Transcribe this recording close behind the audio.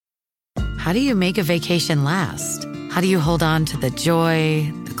how do you make a vacation last? How do you hold on to the joy,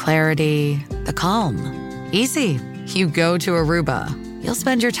 the clarity, the calm? Easy. You go to Aruba. You'll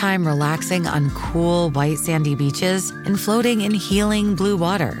spend your time relaxing on cool, white, sandy beaches and floating in healing blue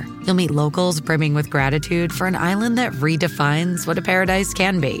water. You'll meet locals brimming with gratitude for an island that redefines what a paradise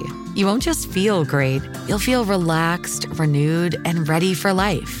can be. You won't just feel great, you'll feel relaxed, renewed, and ready for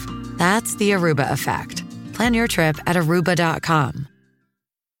life. That's the Aruba effect. Plan your trip at Aruba.com.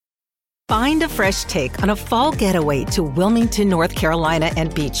 Find a fresh take on a fall getaway to Wilmington, North Carolina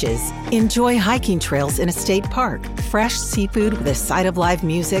and beaches. Enjoy hiking trails in a state park, fresh seafood with a side of live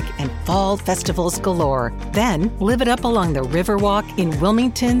music, and fall festivals galore. Then live it up along the Riverwalk in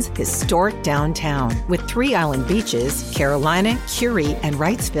Wilmington's historic downtown. With 3 island beaches, Carolina, Curie, and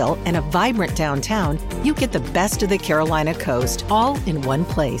Wrightsville, and a vibrant downtown, you get the best of the Carolina coast all in one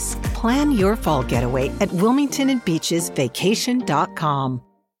place. Plan your fall getaway at WilmingtonandBeachesVacation.com.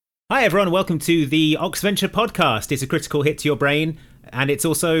 Hi everyone, welcome to the Oxventure podcast. It's a critical hit to your brain, and it's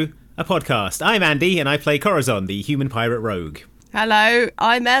also a podcast. I'm Andy, and I play Corazon, the human pirate rogue. Hello,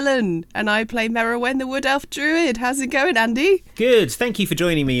 I'm Ellen, and I play Merylwen, the wood elf druid. How's it going, Andy? Good. Thank you for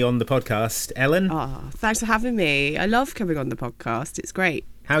joining me on the podcast, Ellen. Oh, thanks for having me. I love coming on the podcast. It's great.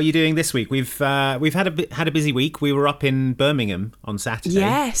 How are you doing this week? We've had a busy week. We were up in Birmingham on Saturday.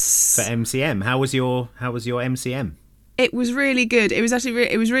 Yes. For MCM. How was your MCM? It was really good. It was actually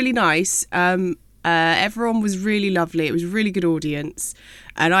it was really nice. Everyone was really lovely. It was a really good audience,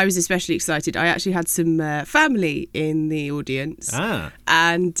 and I was especially excited. I actually had some family in the audience,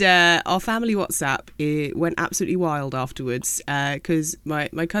 and our family WhatsApp went absolutely wild afterwards because my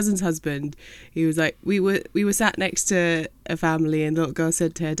cousin's husband, he was like, we were sat next to a family, and the little girl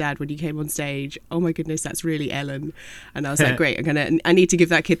said to her dad when he came on stage, "Oh my goodness, that's really Ellen," and I was like, "Great, I need to give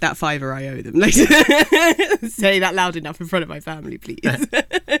that kid that $5 I owe them." Like, say that loud enough in front of my family, please.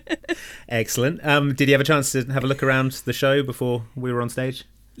 Excellent. Did you have a chance to have a look around the show before we were on stage?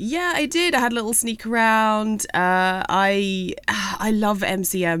 Yeah, I did. I had a little sneak around. I love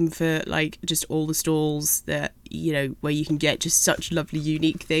MCM for like just all the stalls that, you know, where you can get just such lovely,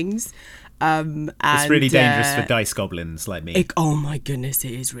 unique things. It's really dangerous for dice goblins like me. Oh my goodness,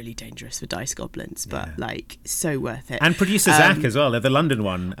 it is really dangerous for dice goblins, but like so worth it. And producer Zach as well, the London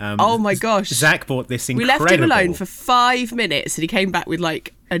one. Oh my gosh, Zach bought this incredible. We left him alone for 5 minutes, and he came back with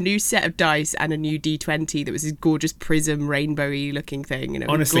like a new set of dice and a new D20 that was this gorgeous prism rainbowy looking thing. And it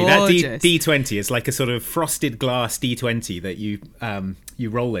honestly, was gorgeous. that D20 is like a sort of frosted glass D20 that you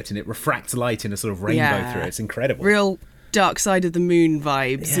roll it and it refracts light in a sort of rainbow through it. It's incredible. Real Dark Side of the Moon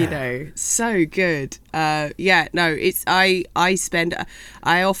vibes, you know, so good. I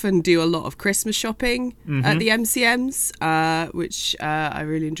often do a lot of Christmas shopping at the MCMs, which I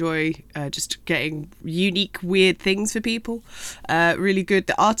really enjoy, just getting unique, weird things for people. Really good.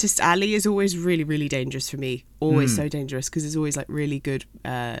 The Artist Alley is always really, really dangerous for me. Always so dangerous because there's always like really good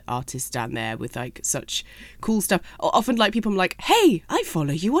artists down there with like such cool stuff. Often like people, I'm like, "Hey, I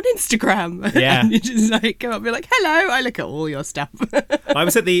follow you on Instagram." Yeah. And you just like go up and be like, "Hello, I look at all your stuff." I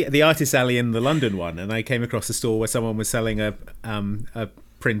was at the Artist Alley in the London one, and I came across a store where someone was selling a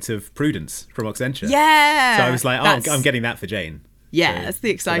print of Prudence from Oxventure. Yeah. So I was like, I'm getting that for Jane. Yeah, so, that's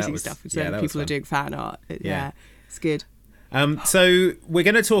the exciting was, stuff. yeah, People are doing fan art. Yeah, it's good. So we're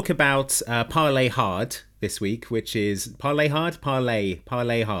going to talk about Parley Hard this week, which is Parley Hard. Am I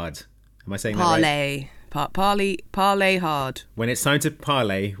saying that right? Parley Hard. When it's time to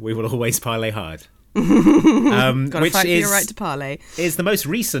parley, we will always parley hard. Gotta fight for your right to parley. Is the most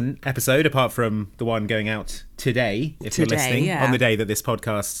recent episode, apart from the one going out today, if you're listening, on the day that this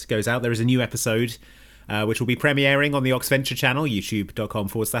podcast goes out. There is a new episode which will be premiering on the Oxventure channel,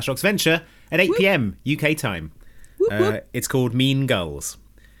 youtube.com/Oxventure at 8 p.m. UK time. It's called Mean Gulls.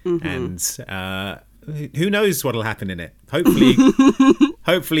 And who knows what'll happen in it.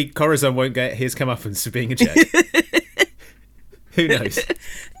 Hopefully Corazon won't get his comeuppance for being a jerk. Who knows?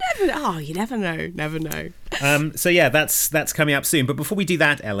 You never know. So yeah, that's coming up soon. But before we do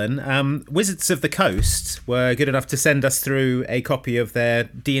that, Ellen, Wizards of the Coast were good enough to send us through a copy of their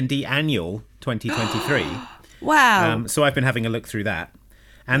D&D Annual 2023. Wow. So I've been having a look through that.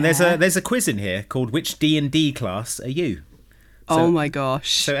 And there's a quiz in here called "Which D&D class are you?" So, oh my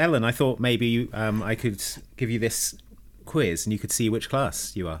gosh. So Ellen, I thought maybe I could give you this quiz and you could see which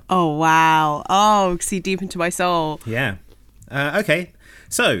class you are. Oh wow. Oh, see deep into my soul. Yeah. Okay.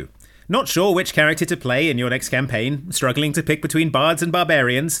 So, not sure which character to play in your next campaign, struggling to pick between bards and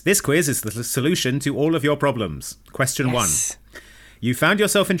barbarians? This quiz is the solution to all of your problems. Question 1. You found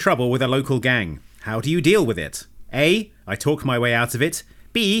yourself in trouble with a local gang. How do you deal with it? A. I talk my way out of it.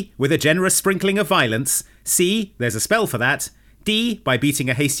 B. With a generous sprinkling of violence. C. There's a spell for that. D, by beating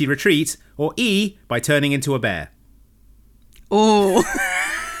a hasty retreat, or E, by turning into a bear? Oh,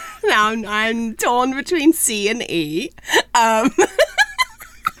 now I'm torn between C and E. I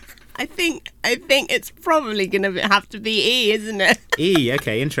think it's probably going to have to be E, isn't it? E,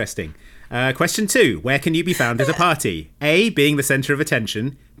 okay, interesting. Question 2. Where can you be found at a party? A, being the centre of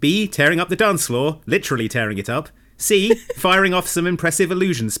attention. B, tearing up the dance floor, literally tearing it up. C, firing off some impressive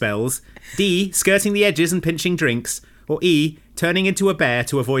illusion spells. D, skirting the edges and pinching drinks. Or E, turning into a bear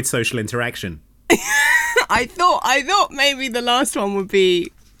to avoid social interaction. I thought maybe the last one would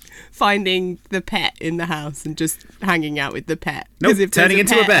be finding the pet in the house and just hanging out with the pet. Nope, turning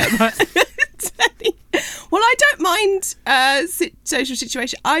into a bear. Well, I don't mind social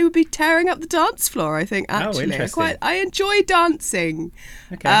situation. I would be tearing up the dance floor, I think, actually. Oh, interesting. I enjoy dancing.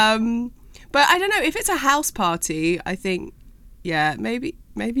 Okay. But I don't know, if it's a house party, I think, yeah, maybe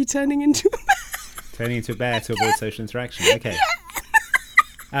turning into a bear. Turning into a bear to avoid social interaction. Okay.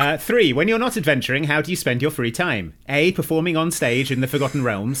 3. When you're not adventuring, how do you spend your free time? A, performing on stage in the Forgotten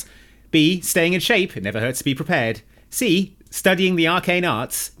Realms. B, staying in shape. It never hurts to be prepared. C, studying the arcane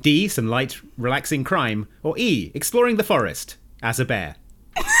arts. D, some light, relaxing crime. Or E, exploring the forest as a bear.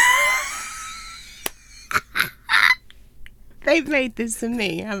 They've made this for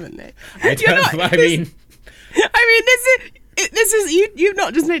me, haven't they? This is you've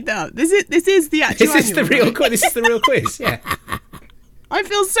not just made that up. This is the actual. This is the real quiz. This is the real quiz. Yeah. I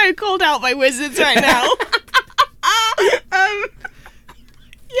feel so called out by wizards right now.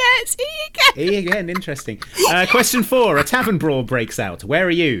 Yeah, it's E again. E again. Interesting. Question 4. A tavern brawl breaks out. Where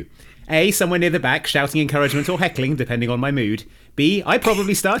are you? A, somewhere near the back, shouting encouragement or heckling, depending on my mood. B, I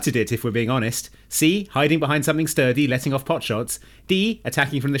probably started it, if we're being honest. C, hiding behind something sturdy, letting off pot shots. D,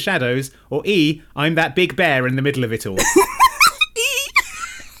 attacking from the shadows. Or E, I'm that big bear in the middle of it all.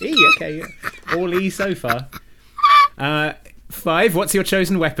 E, okay. All E so far. 5, what's your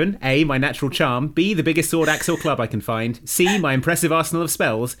chosen weapon? A, my natural charm. B, the biggest sword, axe or club I can find. C, my impressive arsenal of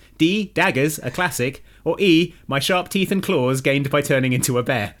spells. D, daggers, a classic. Or E, my sharp teeth and claws gained by turning into a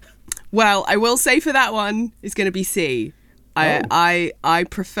bear. Well, I will say for that one, it's going to be C. I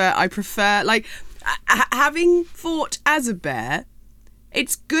prefer like having fought as a bear.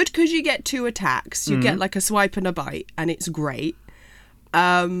 It's good because you get 2 attacks. You get like a swipe and a bite, and it's great.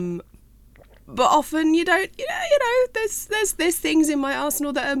 But often you don't. You know. There's things in my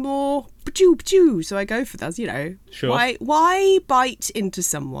arsenal that are more pa-choo, so I go for those. You know. Sure. Why bite into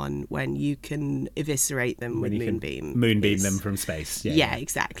someone when you can eviscerate them with moonbeam? Moonbeam them from space. Yeah,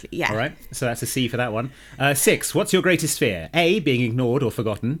 exactly. Yeah. All right. So that's a C for that one. 6. What's your greatest fear? A, being ignored or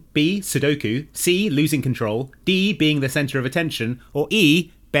forgotten. B, Sudoku. C, losing control. D, being the centre of attention. Or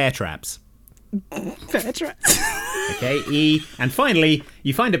E, bear traps. Bear traps. Okay, E. And finally,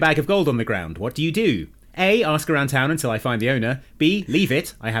 you find a bag of gold on the ground. What do you do? A, ask around town until I find the owner. B, leave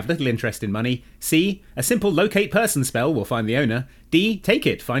it. I have little interest in money. C, a simple locate person spell will find the owner. D, take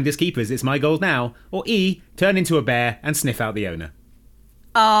it. Find his keepers. It's my gold now. Or E, turn into a bear and sniff out the owner.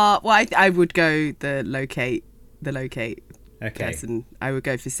 Well, I would go the locate Okay. person. I would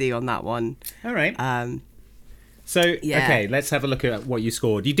go for C on that one. All right. Yeah. Okay, let's have a look at what you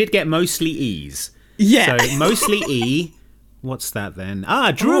scored. You did get mostly E's. Yeah. So mostly E. What's that then?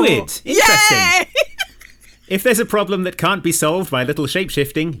 Druid. Oh. Interesting. Yay! If there's a problem that can't be solved by little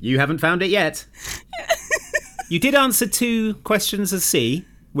shape-shifting, you haven't found it yet. You did answer 2 questions as C,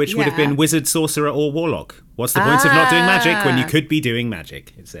 which would have been wizard, sorcerer, or warlock. What's the point of not doing magic when you could be doing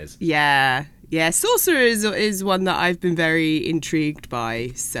magic, it says. Yeah. Sorcerer is one that I've been very intrigued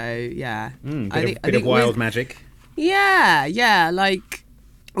by. So, yeah. Bit of wild magic. Yeah. Like,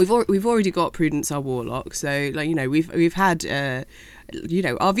 we've already got Prudence, our warlock. So, like, you know, we've had... our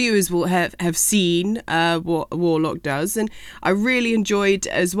viewers will have seen what a warlock does, and I really enjoyed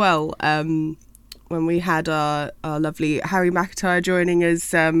as well when we had our lovely Harry McIntyre joining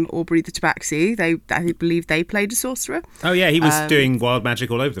as Aubrey the Tabaxi. I believe they played a sorcerer. Oh yeah, he was doing wild magic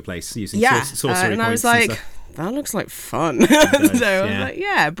all over the place using sorcery and points. I was like, that looks like fun. So I was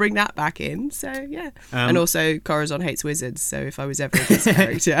like, bring that back in. So yeah, and also Corazon hates wizards. So if I was ever a guest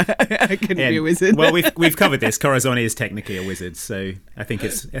character, I couldn't be a wizard. Well, we've covered this. Corazon is technically a wizard, so I think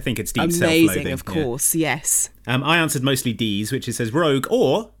it's deep self-loathing. Amazing, of course, yes. I answered mostly D's, which it says rogue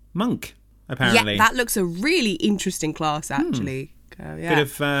or monk. Apparently, yeah, that looks a really interesting class actually.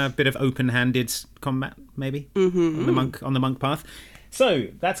 Bit of open-handed combat, maybe on the monk path. So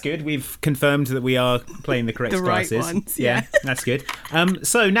that's good. We've confirmed that we are playing the correct classes. Right ones, yeah, that's good.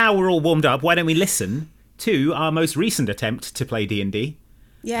 So now we're all warmed up. Why don't we listen to our most recent attempt to play D&D?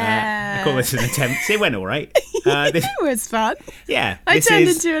 Yeah, I call this an attempt. It went all right. It was fun. Yeah, I turned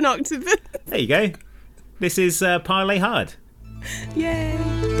into an octopus. There you go. This is Parley Hard. Yay!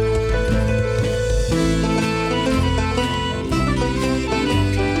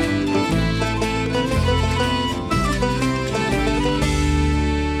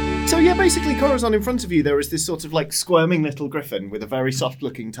 So yeah, basically, Corazon, in front of you, there is this sort of like squirming little griffin with a very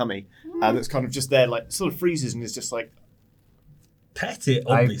soft-looking tummy, that's kind of just there, like sort of freezes and is just like. Pet it,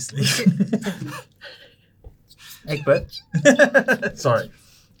 obviously. Egbert. Sorry.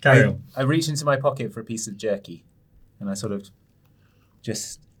 Carry on. I reach into my pocket for a piece of jerky, and I sort of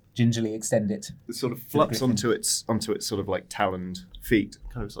just gingerly extend it. It sort of flaps onto its sort of like taloned feet,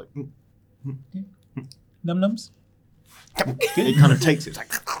 kind of just like. Num nums. It kind of takes it. Like,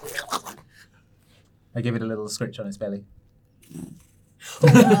 I give it a little scritch on its belly.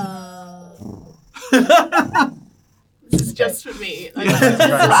 This is just for me.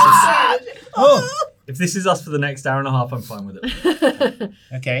 If this is us for the next hour and a half, I'm fine with it.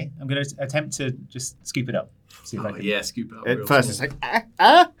 Okay, I'm going to attempt to just scoop it up. See if I can. Yeah, scoop it up. at first, it's like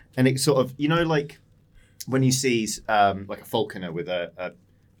and it sort of, like when you see like a falconer with a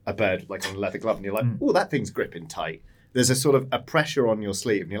bird like on a leather glove, and you're like, oh, that thing's gripping tight. There's a sort of a pressure on your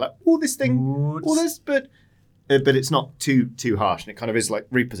sleeve, and you're like, oh, this thing, but it's not too harsh, and it kind of is like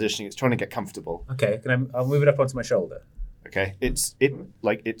repositioning. It's trying to get comfortable. Okay, I'll move it up onto my shoulder. Okay, it's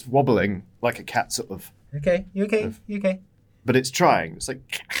wobbling like a cat, sort of. Okay, you okay? You okay? But it's trying. It's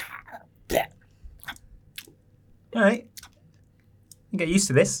like. All right. You get used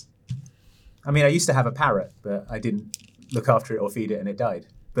to this. I mean, I used to have a parrot, but I didn't look after it or feed it, and it died.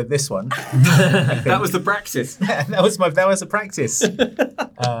 But this one, That was the practice. that was a practice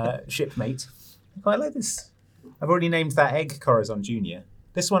shipmate. I quite like this. I've already named that egg Corazon Junior.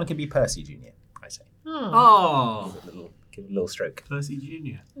 This one can be Percy Junior, I say. Oh. Give it a little stroke. Percy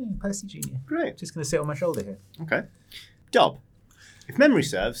Jr. Yeah, Percy Junior. Great. Just going to sit on my shoulder here. Okay. Dob, if memory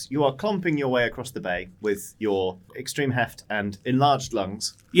serves, you are clomping your way across the bay with your extreme heft and enlarged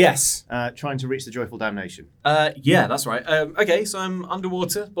lungs, Yes. trying to reach the joyful damnation. Yeah, that's right. Okay, so I'm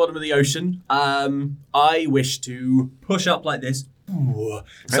underwater, bottom of the ocean. I wish to push up like this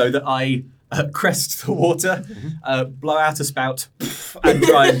so that I crest the water, blow out a spout, and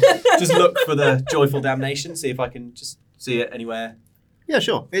try and just look for the joyful damnation, see if I can just see it anywhere. Yeah,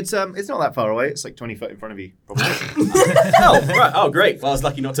 sure. It's not that far away. It's like 20 foot in front of you, probably. Oh, right. Oh, great. Well, I was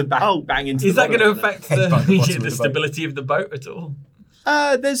lucky not to bang into Is the that going to bottom of affect Bottom of the the stability of the boat at all?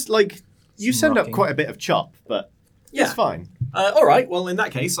 There's like you send up rocking. quite a bit of chop, but Yeah. it's fine. All right. Well, in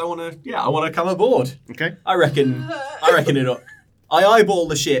that case, I want to come aboard. Okay. I reckon it. I eyeball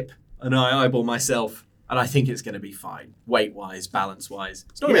the ship and I eyeball myself, and I think it's going to be fine, weight-wise, balance-wise.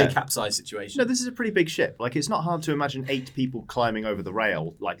 It's not going to be a capsize situation. No, this is a pretty big ship. Like, it's not hard to imagine 8 people climbing over the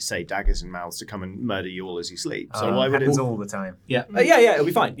rail, like, say, daggers and mouths to come and murder you all as you sleep. So why would it? happens all the time. Yeah, yeah, it'll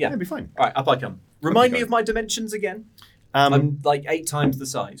be fine. Yeah, It'll be fine. All right, up I come. Remind me go. of my dimensions again. I'm like 8 times the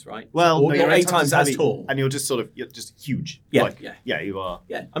size, right? Well, or no, you're 8 times as heavy, tall. and you're just huge. Yeah, like, yeah. you are.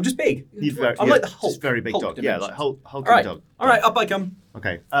 Yeah, I'm just big. I'm like the Hulk. Just very big Hulk dog. dimensions. Yeah, like Hulk All right, dog. all right, up I come.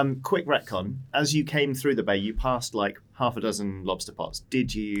 Okay. Quick retcon. As you came through the bay, you passed like half a dozen lobster pots.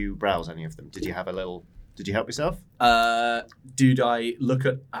 Did you browse any of them? Did you help yourself? Did I look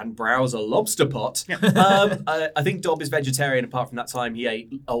at and browse a lobster pot? Yeah. I think Dob is vegetarian. Apart from that time, he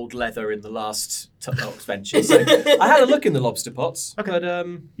ate old leather in the last Ox venture. So I had a look in the lobster pots. Okay. But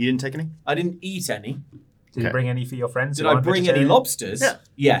You didn't take any? I didn't eat any. Did you bring any for your friends? Did who I aren't bring any vegetarian? lobsters? Yeah.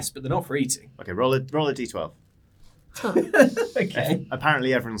 Yes, but they're not for eating. Okay, roll a d12. Okay.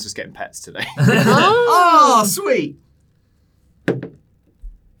 Apparently everyone's just getting pets today. Oh, sweet.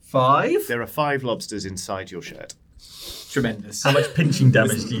 5. There are 5 lobsters inside your shirt. Tremendous. How much pinching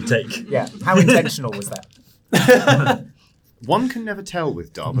damage do you take? Yeah. How intentional was that? One can never tell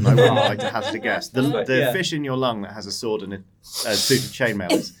with Dob, and I would like to hazard a guess. The Yeah. fish in your lung that has a sword and a suit of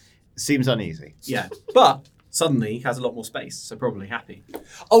chainmail seems uneasy. Yeah, but suddenly he has a lot more space, so probably happy.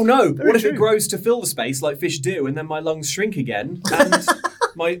 Oh no! What if true. it grows to fill the space like fish do, and then my lungs shrink again, and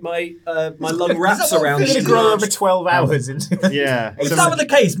my lung wraps around It's the going to grow large- over 12 hours. Yeah. If that were the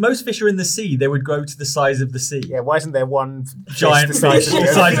case, most fish are in the sea. They would grow to the size of the sea. Yeah, why isn't there one Giant fish the fish size the of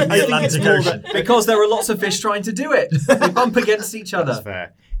the size ocean? of the I think it's Atlantic more Ocean. Because there are lots of fish trying to do it. They bump against each other. That's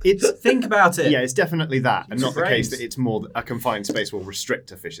fair. It's Think about it. yeah, it's definitely that, and not the case brains. that it's more that a confined space will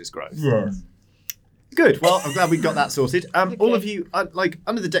restrict a fish's growth. Yeah. Good. Well, I'm glad we got that sorted. All of you, like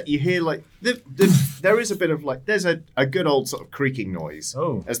under the deck, you hear like there is a bit of like there's a good old sort of creaking noise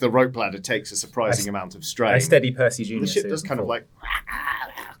as the rope ladder takes a surprising amount of strain. I steady Percy Junior. The ship so does kind of like.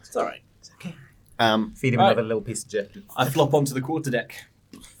 It's all right. feed him Right. another little piece of jerky. I flop onto the quarterdeck.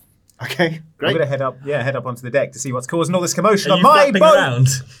 Okay, I'm great. going to head up onto the deck to see what's causing all this commotion Are on you my flapping boat. around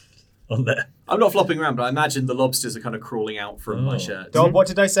on there? I'm not flopping around, but I imagine the lobsters are kind of crawling out from my shirt. Dom, what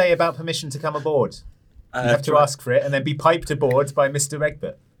did I say about permission to come aboard? You have to ask for it and then be piped aboard by Mr.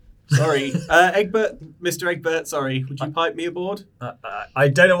 Egbert. Sorry. Egbert, Mr. Egbert, sorry. Would you pipe me aboard? I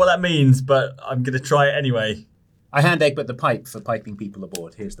don't know what that means, but I'm going to try it anyway. I hand Egbert the pipe for piping people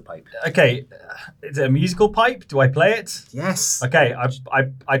aboard. Here's the pipe. Okay, is it a musical pipe? Do I play it? Yes. Okay,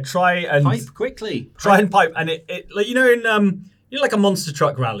 I try and Pipe quickly. try and pipe, and it like you know in like a monster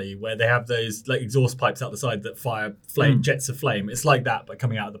truck rally where they have those like exhaust pipes out the side that fire jets of flame. It's like that, but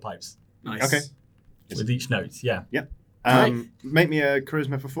coming out of the pipes. Nice. Okay. With each note, yeah. Yep. Right. Make me a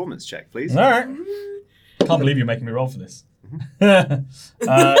charisma performance check, please. All right. Can't believe you're making me roll for this.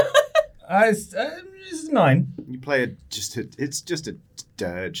 It's 9. You play it's just a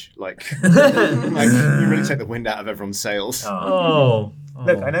dirge, like you really take the wind out of everyone's sails. Oh.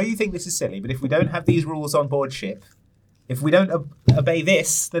 Look, I know you think this is silly, but if we don't have these rules on board ship, if we don't obey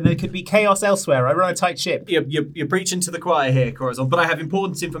this, then there could be chaos elsewhere. I run a tight ship. You're preaching to the choir here, Corazon, but I have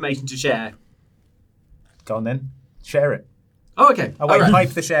important information to share. Go on then, share it. Oh, okay. Oh wait, All right. pipe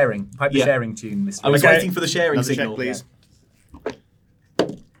the sharing tune, Mr. I was Okay. waiting for the sharing Another signal. check, please.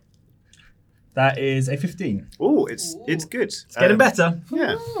 That is a 15. Oh, it's good. It's Getting better.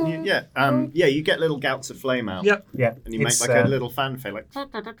 Yeah, you get little gouts of flame out. Yep. Yeah, And you make like a little fanfare, like.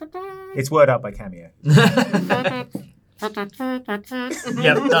 It's word up by Cameo. Yep,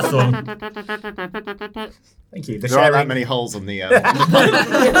 that's the one. Thank you. The There aren't that sharing. many holes on the.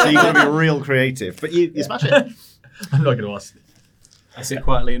 So you got to be real creative, but you smash it. I'm not going to ask. I sit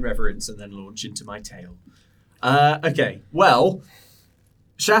quietly in reverence and then launch into my tale. Okay, well,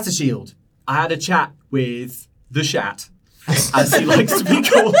 Shattershield. I had a chat with the Shat, as he likes to be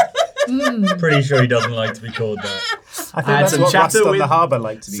called. Pretty sure he doesn't like to be called that. I think had that's some what Rust chatter on with- the harbour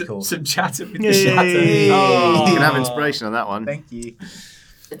like to be called. Some chatter with the Shatter. Oh. You can have inspiration on that one. Thank you.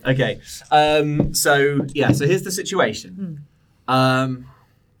 Okay, so here's the situation.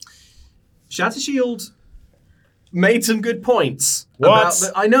 Shattershield made some good points. What?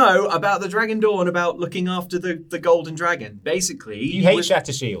 About the Dragon Dawn, about looking after the Golden Dragon. Basically, You hate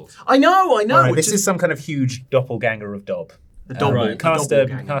Shattershield. I know. All right, which this is some kind of huge doppelganger of Dob. the double. right. Cast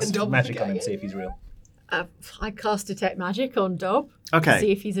doppelganger. magic on him, see if he's real. I cast Detect Magic on Dob. Okay.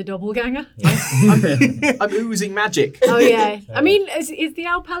 See if he's a doppelganger. I'm oozing magic. Oh, yeah. I mean, is the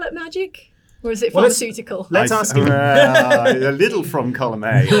owl pellet magic? Or is it Well, let's- pharmaceutical? Let's ask him. A little from column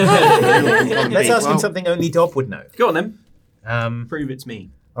A. Let's ask him something only Dob would know. Go on then. Prove it's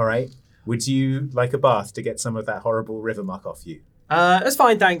me. All right. Would you like a bath to get some of that horrible river muck off you? That's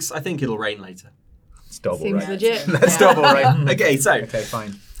fine, thanks. I think it'll rain later. It's Dob, all Seems right. legit. That's Dob, all right. Okay, so Okay,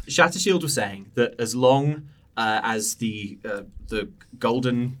 fine. Shattershield was saying that as long as the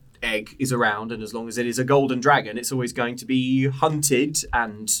golden egg is around, and as long as it is a golden dragon, it's always going to be hunted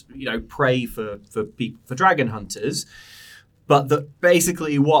and prey for dragon hunters. But that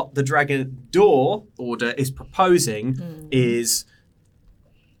basically what the Dragon Door Order is proposing is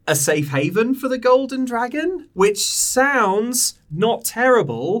a safe haven for the golden dragon, which sounds not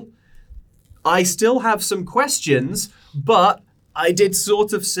terrible. I still have some questions, but I did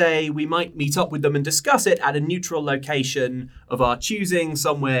sort of say we might meet up with them and discuss it at a neutral location of our choosing,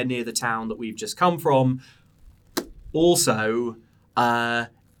 somewhere near the town that we've just come from. Also,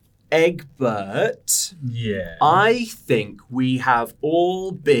 Egbert, Yeah. I think we have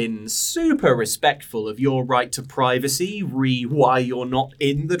all been super respectful of your right to privacy, why you're not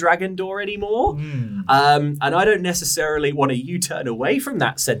in the Dragon Door anymore. And I don't necessarily want a U-turn away from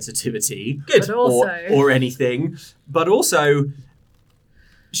that sensitivity. But also- or anything. But also,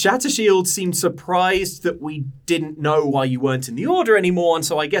 Shattershield seemed surprised that we didn't know why you weren't in the Order anymore, and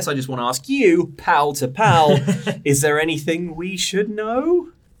so I guess I just want to ask you, pal to pal, is there anything we should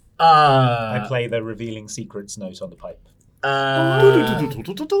know? I play the revealing secrets note on the pipe.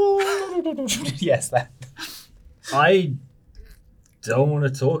 Yes, that. I don't want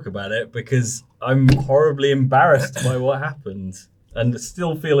to talk about it because I'm horribly embarrassed by what happened and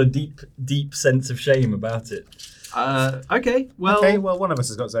still feel a deep, deep sense of shame about it. Okay, well... Okay, well, one of us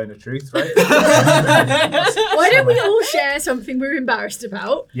has got Zone of Truth, right? Why don't we all share something we're embarrassed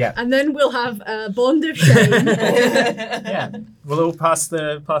about? Yeah. And then we'll have a bond of shame. Yeah. We'll all pass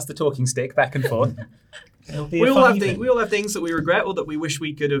the talking stick back and forth. It'll be We a all, fun have evening. we all have things that we regret or that we wish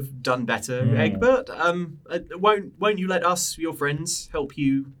we could have done better, Egbert. Won't you let us, your friends, help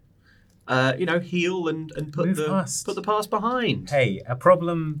you, heal and put Move the past. put the past behind? Hey, a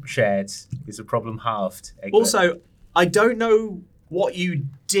problem shared is a problem halved. Egbert. Also, I don't know what you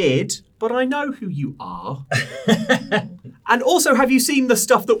did, but I know who you are. And also, have you seen the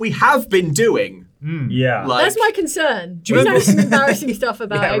stuff that we have been doing? Yeah. Like, That's my concern. Do you We know remember- some embarrassing stuff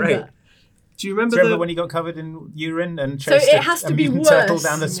about Yeah, Egbert. right. Do you remember, when he got covered in urine and So chased it has a to be mutant worse. turtle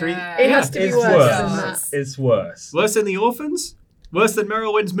down the street? It has to be It's worse than that. It's worse. Worse than the orphans? Worse than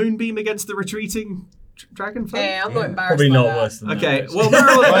Merylwyn's moonbeam against the retreating dragonfly? Yeah, I'm not embarrassed. Probably by not that. worse than that. Okay, actually. well,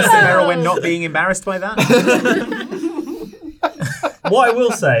 Merylwyn... Worse than Merylwyn not being embarrassed by that? What I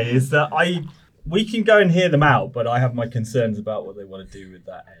will say is that we can go and hear them out, but I have my concerns about what they want to do with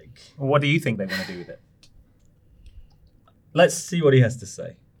that egg. What do you think they want to do with it? Let's see what he has to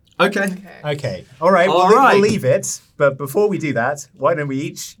say. Okay. Okay. All right. We'll leave it. But before we do that, why don't we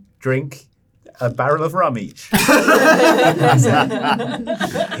each drink a barrel of rum each? I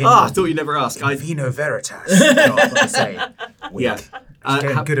thought you'd never ask. Vino Veritas. I say. Yeah.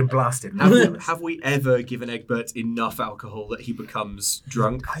 Good and blasted. Have we ever given Egbert enough alcohol that he becomes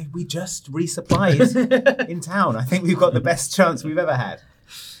drunk? We just resupplied in town. I think we've got the best chance we've ever had.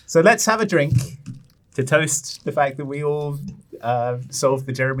 So let's have a drink to toast the fact that we all solved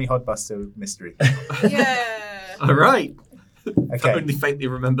the Jeremy Hodbuster mystery. Yeah. All right. Okay. I only faintly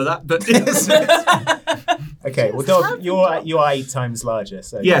remember that, but okay. Well, Dog, you are 8 times larger.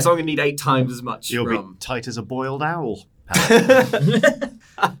 So yeah, so I'm going to need 8 times as much You'll rum. be tight as a boiled owl.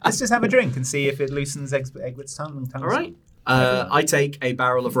 let's just have a drink and see if it loosens Egbert's tongue. All right. I take a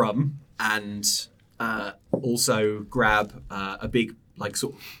barrel of rum and also grab a big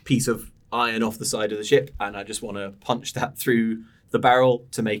sort of piece of iron off the side of the ship, and I just want to punch that through the barrel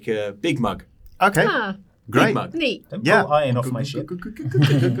to make a big mug. Okay. Great. Big mug. Neat. Don't pull iron off my ship.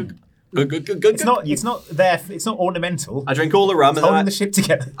 It's not there. It's not ornamental. I drink all the rum It's and holding then the ship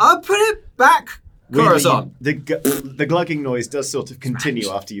together. I put it back. Corazon. The glugging noise does sort of continue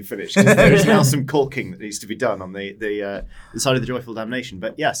after you finish. There is now some caulking that needs to be done on the side of the Joyful Damnation.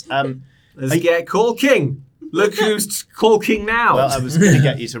 But yes, Let's get caulking. Look who's caulking now. well, I was going to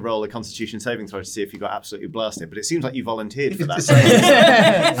get you to roll a Constitution saving throw to see if you got absolutely blasted, but it seems like you volunteered for that.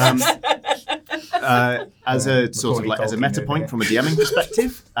 As a sort of as a meta point from a DMing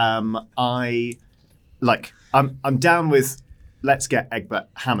perspective, I'm down with let's get Egbert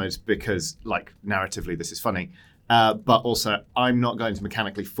hammered because narratively this is funny, but also I'm not going to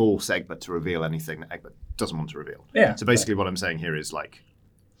mechanically force Egbert to reveal anything that Egbert doesn't want to reveal. Yeah. So basically, what I'm saying here is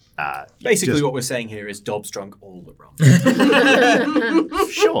Basically, what we're saying here is Dobbs drunk all the rum.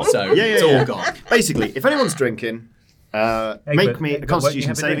 Sure. So it's all gone. Basically, if anyone's drinking, make me a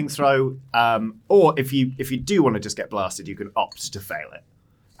Constitution saving throw, or if you do want to just get blasted, you can opt to fail it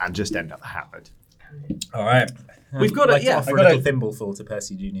and just end up hammered. All right. We've got to offer a little thimbleful to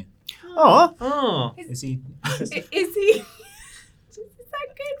Percy Jr. Oh, Is he? Is he? Is that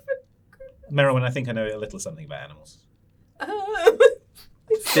good for? Merylwyn, I think I know a little something about animals.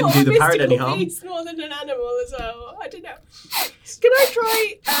 It's Didn't not do a the parrot any mystical harm. beast more than an animal as well. I don't know. Can I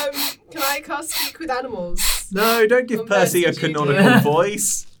try? Can I cast speak with animals? No, don't give On Percy a Percy Jr. canonical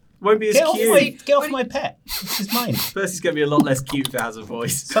voice. Won't be as cute. Get off my pet. This is mine. Percy's going to be a lot less cute if it has a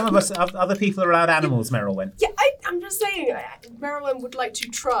voice. Some of us, other people are allowed animals, Merylwyn. Yeah, I'm just saying. Merylwyn would like to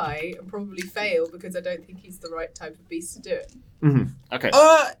try and probably fail because I don't think he's the right type of beast to do it. okay.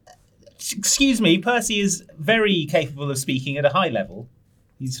 Excuse me, Percy is very capable of speaking at a high level.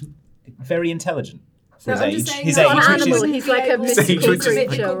 He's very intelligent for No, I'm his just age. saying His that age, an which Animal, is he's like a mystical which is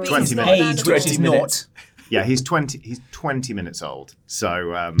creature. or 20 something. minutes. age, which is 20 not. minutes. Yeah, he's 20. He's 20 minutes old.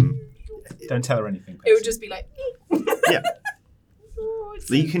 So Don't tell her anything. It would Percy. just be like. yeah. Oh, it's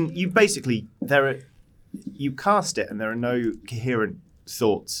So you cast it and there are no coherent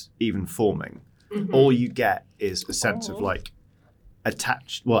thoughts even forming. All you get is a sense of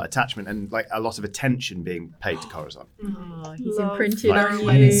attachment and a lot of attention being paid to Corazon. Oh, he's Love. imprinted on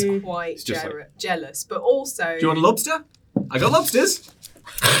Merylwyn is you. quite It's just jealous, but also. Do you want a lobster? I got lobsters.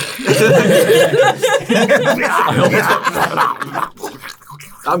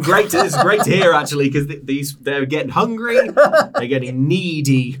 It's great to hear actually because they're getting hungry, they're getting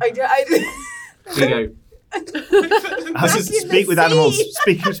needy. Here you go. Speak with animals.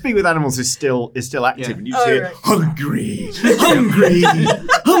 Speak with animals is still active, Yeah. and you say right. hungry. Do you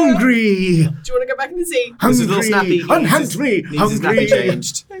want to go back in the sea? This is a little snappy. I'm hungry. Needs his nappy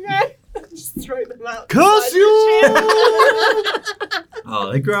changed. Okay. Just throw them out. Curse you! Oh,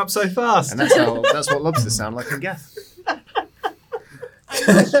 they grow up so fast. And that's what lobsters sound like in Geth.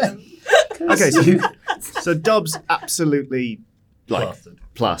 Okay, so Dobbs absolutely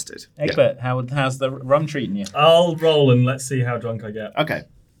plastered. Egbert, how's the rum treating you? I'll roll and let's see how drunk I get. Okay,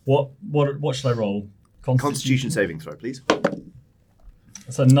 What should I roll? Constitution saving throw, please.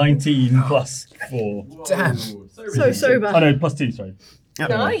 So 19 plus 4. Damn. So sober. Oh no, plus 2, sorry. Yep.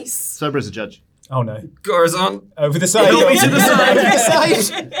 Nice. Sober as a judge. Oh no. Corazon. Over the side. Help me to the Over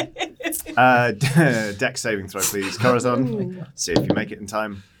the side. Dex saving throw, please. Corazon. See if you make it in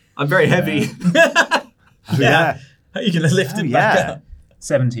time. I'm very heavy. Yeah. How are you going to lift him back up?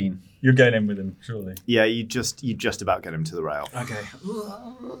 17. You're going in with him, surely. Yeah, you just about get him to the rail. Okay.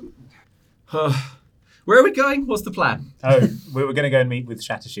 Where are we going? What's the plan? Oh, we were going to go and meet with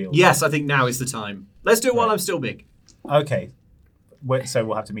Shattershield. Yes, I think now is the time. Let's do it while I'm still big. Okay. So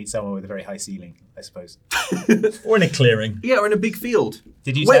we'll have to meet someone with a very high ceiling, I suppose. Or in a clearing. Yeah, or in a big field.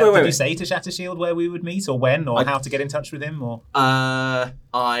 Did you say to Shattershield where we would meet, or when, or how to get in touch with him, or?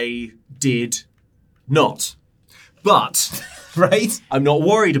 I did not. But right? I'm not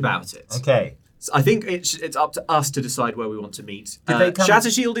worried about it. Okay. So I think it's up to us to decide where we want to meet. Did they come...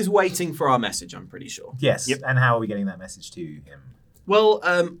 Shattershield is waiting for our message, I'm pretty sure. Yes. Yep. And how are we getting that message to him? Well,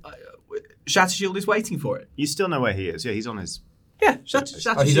 Shattershield is waiting for it. You still know where he is. Yeah, he's on his... Yeah, he's on a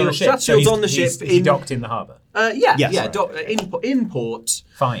ship. Shattershield's on the ship. He's docked in the harbour. In port.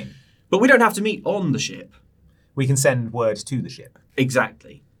 Fine. But we don't have to meet on the ship. We can send word to the ship.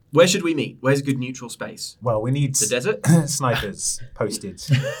 Exactly. Where should we meet? Where's a good neutral space? Well, we need... The desert? Snipers posted.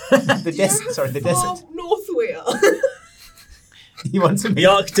 The desert. North we are. You want to meet... The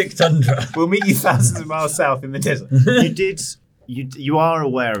Arctic tundra. We'll meet you thousands of miles south in the desert. You are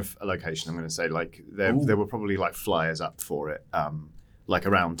aware of a location, I'm going to say. Like, there were probably, like, flyers up for it, like,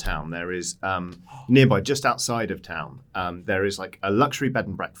 around town. There is, nearby, just outside of town, there is, like, a luxury bed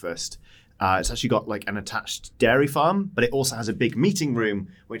and breakfast. It's actually got, like, an attached dairy farm, but it also has a big meeting room,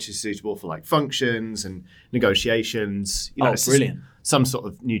 which is suitable for, like, functions and negotiations. You know, brilliant. Some sort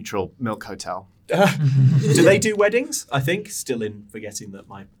of neutral milk hotel. Do they do weddings? I think. Still in forgetting that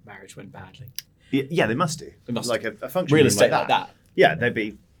my marriage went badly. Yeah, they must do. They must like do. a function Real estate like that. Yeah, they'd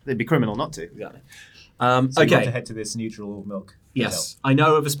be criminal not to. Exactly. So you want Okay. to head to this neutral milk Yes, I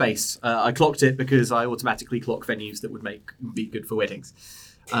know of a space. I clocked it because I automatically clock venues that would be good for weddings.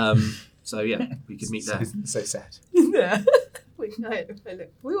 So yeah, we could meet there. So sad. Yeah.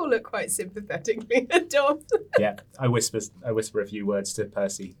 We all look quite sympathetically at Dom. Yeah, I whisper a few words to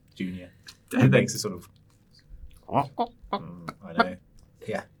Percy Jr. He makes a sort of... I know.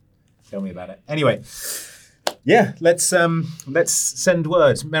 Yeah. Tell me about it. Anyway, yeah, let's send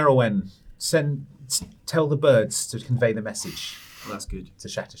word. Merylwen, tell the birds to convey the message. Well, that's good. To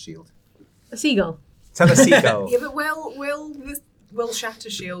Shattershield. A seagull. Tell a seagull. Yeah, but will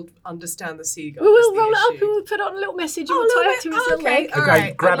Shattershield understand the seagull? We'll roll it up and we'll put on a little message and we'll tie it to his little leg.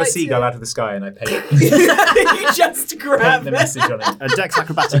 I grab a seagull out of the sky and I paint it. You just grab the message on it. A Dex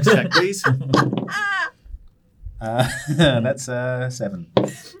acrobatics check, please. That's 7.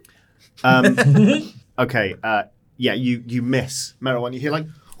 Okay, yeah, you miss Merylwen. You hear like,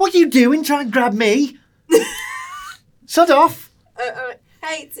 what are you doing? Trying to grab me? Shut off.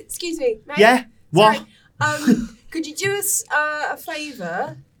 Hey, excuse me. Mate. Yeah? What? Sorry. Could you do us a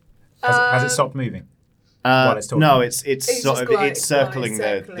favour? Has it stopped moving? While it's talking? No, it's sort of gliding, circling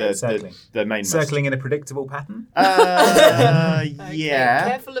circling. the main Circling in a predictable pattern? Okay, yeah.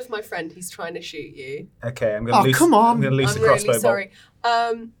 Careful of my friend. He's trying to shoot you. Okay, I'm going to come on. I'm going to loose I'm the crossbow really sorry.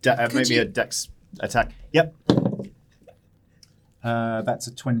 Maybe a Dex attack. Yep. That's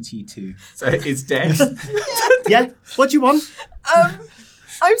a 22. So it's dead. Yeah. What do you want?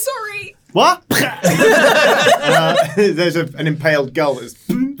 I'm sorry. What? There's an impaled gull that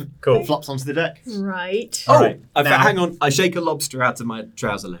flops onto the deck. Right. Oh, right, hang on. I shake a lobster out of my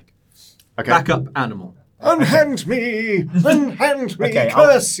trouser leg. Okay. Back up, animal. Unhand me! Unhand me! Okay,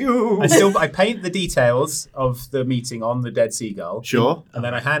 Curse you! I paint the details of the meeting on the dead seagull. Sure. And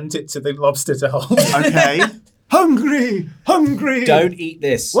then I hand it to the lobster to hold. Okay. Hungry! Hungry! Don't eat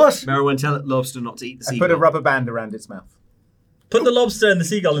this. What? Merylwen, tell that lobster not to eat the I seagull. put a rubber band around its mouth. Put the lobster and the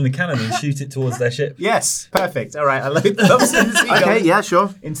seagull in the cannon and shoot it towards their ship. Yes, perfect. All right, I load the lobster and the seagull Okay, yeah,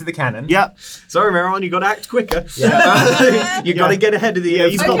 sure. into the cannon. Yep. Sorry, Merylwen, you got to act quicker. Yeah. You got to get ahead of the.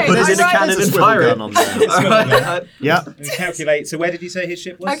 You've got to Okay, put it in a right. cannon There's and a swivel fire gun it. on there. All right. Yeah. Calculate. So where did you say his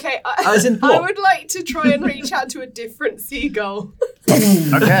ship was? Okay, As in I what? would like to try and reach out to a different seagull.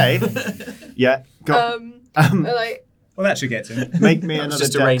 Okay. Yeah. Go. Like, Well, that should get to him. Make me another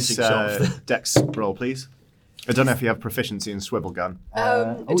just a ranging shot. Dex roll, please. I don't know if you have proficiency in swivel gun.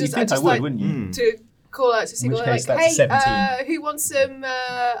 You'd think I would, wouldn't you? to call out to seagull which case like, that's hey, 17. who wants some?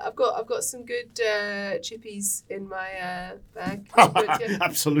 I've got some good chippies in my bag.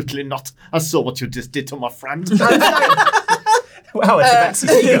 Absolutely not. I saw what you just did to my friend. I'm sorry. Wow, it's a maxi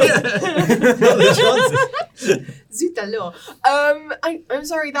seagull. Zut alors. I'm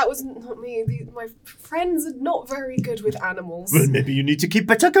sorry, that was not me. My friends are not very good with animals. Well, maybe you need to keep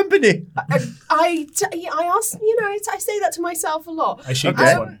better company. I ask, I say that to myself a lot. I shoot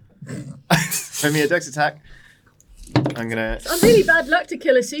this one. Send me a Dex attack. I'm gonna. It's really bad luck to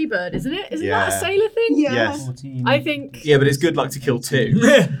kill a seabird, isn't it? Isn't that a sailor thing? Yeah. Yes. 14. I think. Yeah, but it's good luck to kill 2.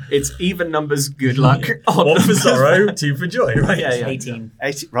 It's even numbers, good luck. Odd 1 for numbers. sorrow, 2 for joy, right? Yeah, yeah. 18.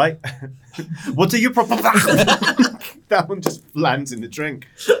 80, right? What do you propose? That one just lands in the drink.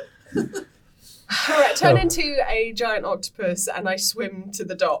 Alright, turn into a giant octopus and I swim to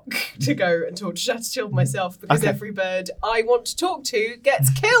the dock to go and talk to Shattershield myself because every bird I want to talk to gets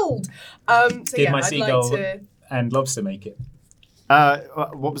killed. So Did my I'd seagull like to... and lobster make it?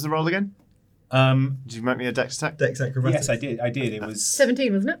 What was the roll again? Did you make me a dex attack? Dex acrobatics. Yes, I did. It was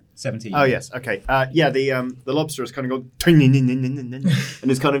 17, wasn't it? 17. Oh yes, okay. The lobster is kind of going and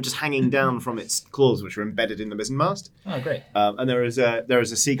is kind of just hanging down from its claws, which are embedded in the mizzenmast. Oh, great. And there is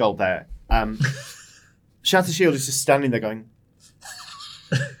a seagull there. Shattershield is just standing there going.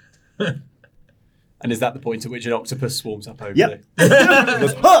 And is that the point at which an octopus swarms up over Yep. there?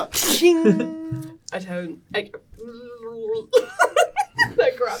 Goes, "Ha! Ching!" I don't... I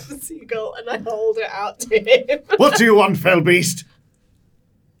grab the seagull and I hold it out to him. What do you want, fell beast?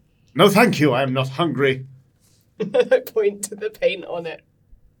 No, thank you. I am not hungry. And I point to the paint on it.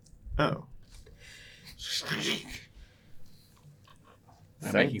 Oh.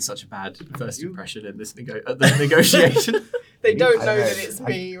 I'm making such a bad first impression in this negotiation. They don't I know know. that it's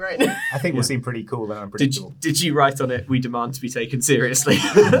me right now. I think we'll seem pretty cool and unpredictable. Did you write on it, we demand to be taken seriously?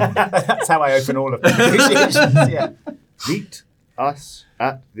 That's how I open all of the negotiations. Yeah. Meet us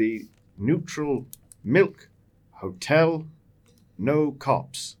at the Neutral Milk Hotel. No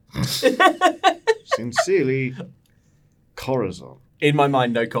cops. Sincerely, Corazon. In my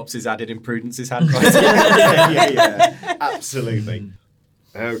mind, no cops is added in Prudence's handwriting. yeah. Absolutely.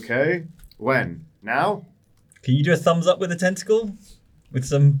 Okay. When? Now? Can you do a thumbs up with a tentacle? With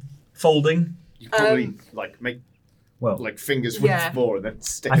some folding? You probably make Well, fingers with Yeah. four and then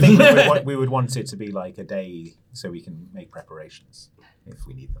stick I think we would want it to be like a day so we can make preparations if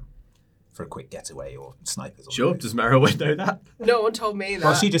we need them for a quick getaway or snipers. Or Sure, something. does Merylwyn know that? No one told me that.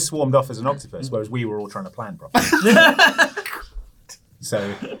 Well, she just swarmed off as an octopus, whereas we were all trying to plan properly.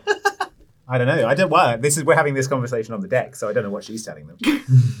 So, I don't know. We're having this conversation on the deck, so I don't know what she's telling them.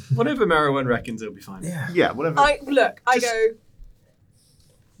 Whatever Merylwyn reckons, it'll be fine. Yeah, whatever. I go.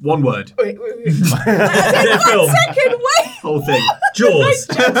 One word. Wait. Film. Second, wait. Whole thing. Jaws.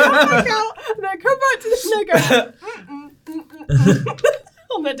 And I come back to this and I go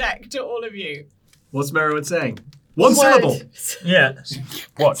on the deck to all of you. What's Merylwyn saying? One syllable. Yeah.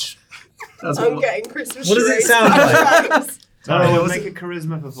 Watch. That's I'm what- getting Christmas What does it charades sound like? flashbacks. Alright, we'll make a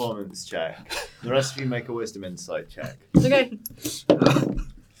charisma performance check. The rest of you make a wisdom insight check. Okay.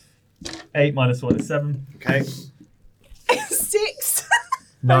 8 minus 1 is 7. Okay. 6.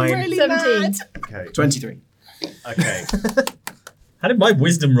 9. I'm really 17. mad. Okay. 23. Okay. How did my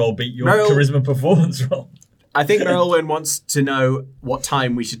wisdom roll beat your Meryl- charisma performance roll? I think Merylwyn wants to know what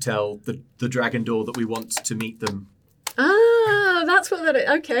time we should tell the Dragon Door that we want to meet them. Ah, that's what that is.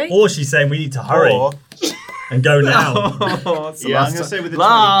 Okay. Or she's saying we need to hurry Or and go now. Yeah, I'm going to say with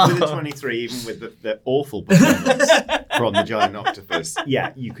the 23, even with the awful performance from the giant octopus,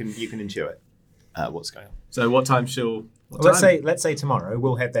 yeah, you can intuit what's going on. So what time shall... what let's time? say tomorrow.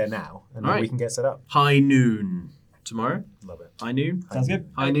 We'll head there now, and then Alright. we can get set up. High noon tomorrow. Love it. High noon. Sounds good.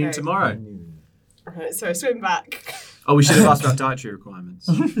 High noon Okay. tomorrow. Right, so I swim back. Oh, we should have asked about dietary requirements.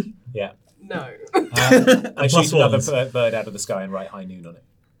 Yeah. No. I Plus shoot another ones. bird out of the sky and write high noon on it.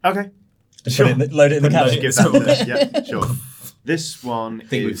 Okay. Load it in the No, cabin. give that yeah, sure. This one I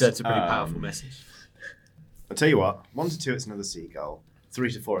think we've is, said a pretty powerful message. I'll tell you what. 1 to 2, it's another seagull.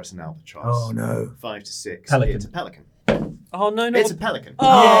 3 to 4, it's an albatross. Oh, no. 5 to 6, Pelican. it's a pelican. Oh, no, no. It's a pelican. Oh!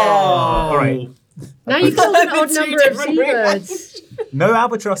 All right. Now you've got an odd Two number of different seabirds. No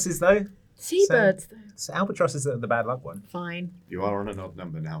albatrosses though. Seabirds, though. So albatross is the bad luck one. Fine. You are on an odd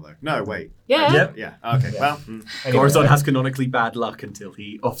number now, though. No, wait. Yeah. Yep. Yeah. Okay. Well. Anyway, Corazon has canonically bad luck until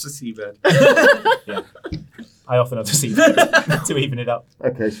he offs a seabird. yeah. I often have to see to even it up.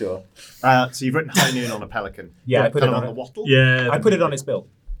 Okay. Sure. So you've written high noon on a pelican. Yeah, I put kind it of on the it. wattle. Yeah. I put it on its bill.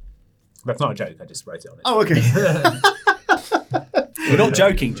 That's not a joke. I just wrote it on it. Oh, okay. We're not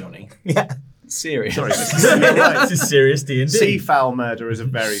joking, Johnny. Yeah. Serious. Sorry. This is serious D&D. Seafowl murder is a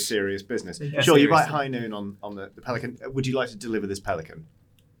very serious business. Sure, you serious. write high noon on the pelican. Would you like to deliver this pelican?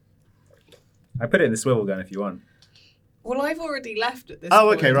 I put it in the swivel gun if you want. Well, I've already left at this Oh,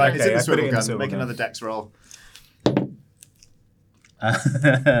 point. okay, right. It's in Okay, the I put it swivel in the gun. swivel Make gun. another dex roll.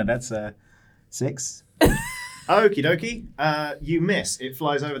 That's 6. Okie dokie. You miss. It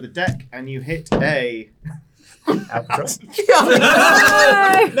flies over the deck and you hit a... Albatross.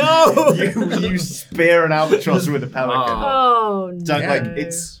 No! you spear an albatross with a pelican. Oh, no. Don't,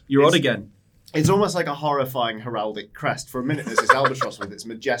 it's... You're odd again. It's almost like a horrifying heraldic crest. For a minute, there's this albatross with its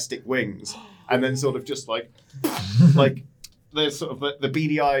majestic wings, and then sort of just like there's sort of the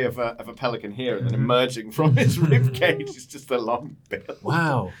beady eye of a pelican here, and then emerging from its rib cage is just a long bill.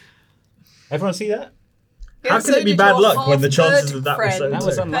 Wow. Everyone see that? How can it be bad luck when the chances of that were so That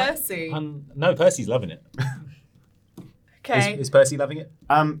was low? Percy. No, Percy's loving it. Okay. Is Percy loving it?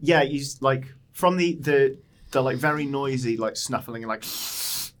 Yeah, he's like from the like very noisy like snuffling and like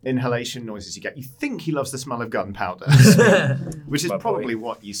inhalation noises you get. You think he loves the smell of gunpowder, which is My probably boy.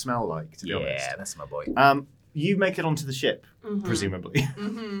 what you smell like, to be honest. Yeah, that's my boy. You make it onto the ship, presumably.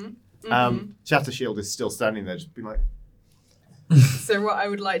 Shatter Shield is still standing there, just being like, So what I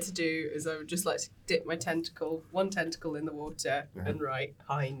would like to do is I would just like to dip my one tentacle in the water and write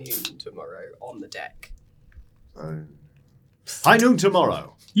high noon tomorrow on the deck. high noon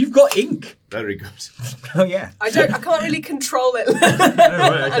tomorrow. You've got ink. Very good. Oh, yeah. I can't really control it, okay.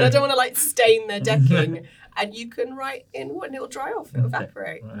 and I don't want to like stain their decking. And you can write in what, and it'll dry off, it'll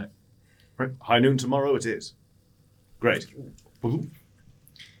evaporate. Right. High noon tomorrow it is. Great.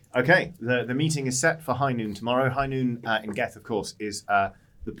 Okay, the meeting is set for high noon tomorrow. High noon in Geth, of course, is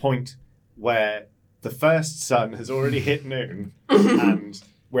the point where the first sun has already hit noon, and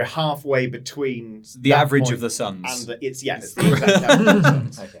we're halfway between The that average point of the suns. and it's the exact average of the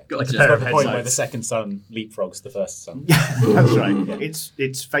suns. Okay. Gotcha. That's the point So- where the second sun leapfrogs the first sun. That's right.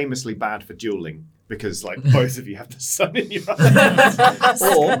 It's famously bad for dueling because like both of you have the sun in your eyes.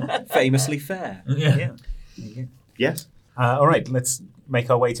 Or famously fair. Yeah. Yes. All right, let's make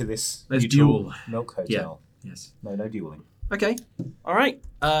our way to this Let's neutral duel. milk hotel. Yes. No dueling. Okay. All right.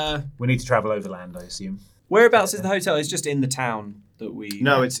 We need to travel overland, I assume. Whereabouts is the hotel? It's just in the town that we.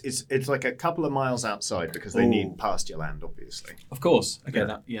 No, it's like a couple of miles outside because they need pasture land, obviously. Of course. Okay.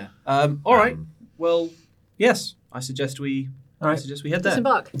 Yeah. All right. Well, yes. I suggest we. All right. I suggest we head there.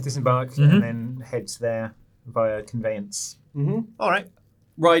 Disembark and then head there via conveyance. All right.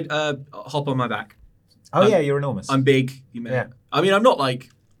 Right. Hop on my back. Oh, yeah, you're enormous. I'm big. You may. Yeah. I mean, I'm not like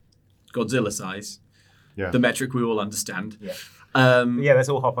Godzilla size. Yeah. The metric we all understand. Yeah. But Yeah, let's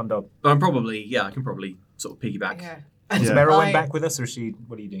all hop on Dob. I'm probably. Yeah. I can probably sort of piggyback. Yeah. Is Yeah. Meryl I- back with us, or is she?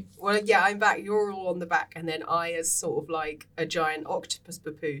 What are you doing? Well, yeah, I'm back. You're all on the back, and then I, as sort of like a giant octopus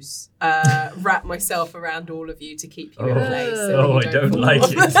papoose, wrap myself around all of you to keep you in place. So that Oh, you I don't fall like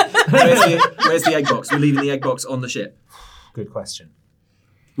off. it. Where's the egg box? We're leaving the egg box on the ship. Good question.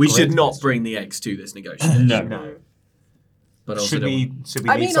 We Great should not question. bring the eggs to this negotiation. No. But also Should don't- we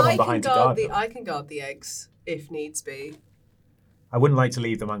I leave mean, someone I can behind to guard guard the them? I can guard the eggs if needs be. I wouldn't like to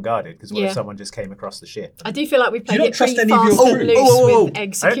leave them unguarded because what Yeah. if someone just came across the ship? I do feel like we've played not it trust pretty any of your fast and crew? loose Oh, with egg I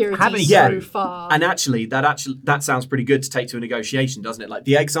don't security have any so crew. far. And actually, that sounds pretty good to take to a negotiation, doesn't it? Like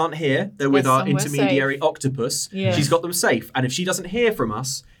the eggs aren't here; they're with They're our somewhere intermediary octopus. Yeah. She's got them safe, and if she doesn't hear from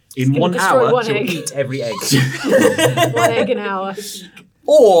us in gonna 1 destroy hour, one she'll egg. eat Every egg. 1 egg an hour.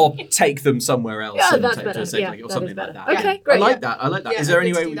 or take them somewhere else. Yeah, and that's take to a better. safe Yeah, place or that something is like better. that. Okay, I great. like that. I like that. Yeah, Is there I'm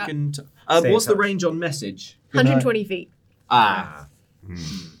any good way to we do can? Stay What's in the touch. range on message? 120 feet. Ah.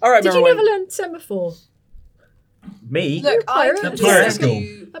 All right, Did you Meryl, never learn semaphore? Me? Look, I pirate? can At pirate send school.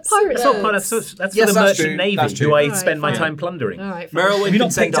 you At pirate That's school. not part of, that's Yes, for the that's merchant true. navy, That's who true. I Alright, spend my fine. time plundering. All right. fine. Meryl, Have you you can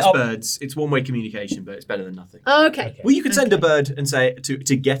not send picked us up- birds. It's one-way communication, but it's better than nothing. Oh, okay. Well, you could send a bird and say to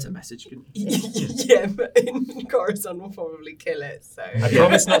get a message. couldn't you? yeah, but Corazon will probably kill it. So I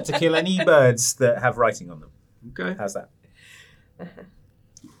promise not to kill any birds that have writing on them. Okay. How's that?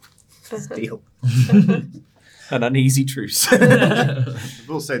 Deal. An uneasy truce. I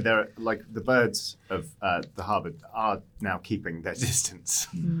will say there, like the birds of the harbour are now keeping their distance.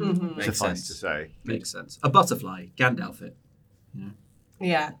 Makes Suffice sense. to say, Makes sense. A butterfly, Gandalf it.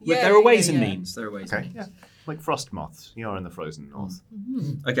 yeah, There are ways and yeah. means. There are ways and okay, means. like frost moths, you are in the frozen north.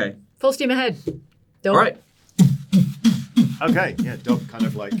 Okay. Full steam ahead. Dog. All right. Okay, yeah, dog kind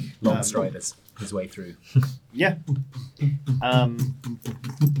of like Long striders his way through. Yeah.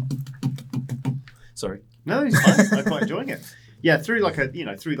 Sorry. No, it's fine. I'm quite enjoying it. Yeah, through like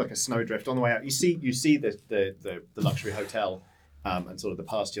a snowdrift on the way out. You see the luxury hotel and sort of the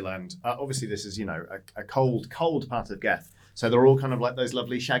pasture land. Obviously, this is a cold part of Geth. So they're all kind of like those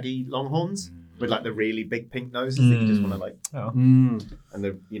lovely shaggy longhorns with like the really big pink noses that you just want to like. Oh. And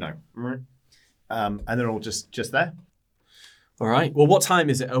they're and they're all just there. All right. Well, what time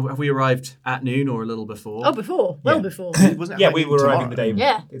is it? Have we arrived at noon or a little before? Oh, before. Well, Yeah. before. Wasn't it Yeah, happening we were arriving tomorrow? the day.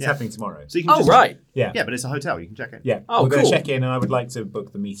 Yeah. It's Yeah. happening tomorrow. So you can Oh, just, right. Yeah. Yeah, but it's a hotel. You can check in. Yeah. Oh, we're going to cool. check in, and I would like to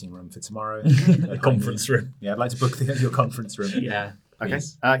book the meeting room for tomorrow. A conference room. Yeah, I'd like to book your conference room. Yeah. Okay.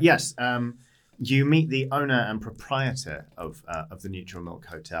 Please. Yes. You meet the owner and proprietor of the Neutral Milk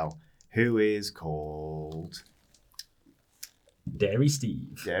Hotel, who is called Dairy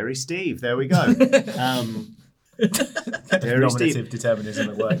Steve. Dairy Steve. There we go. Dairy Steve. Nominative determinism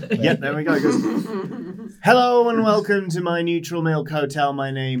at work. Yep, there we go. He goes, hello and welcome to my neutral milk hotel.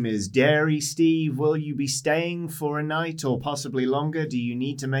 My name is Dairy Steve. Will you be staying for a night or possibly longer? Do you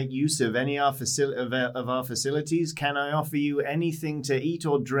need to make use of any of our facilities? Can I offer you anything to eat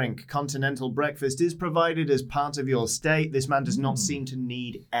or drink? Continental breakfast is provided as part of your stay. This man does not seem to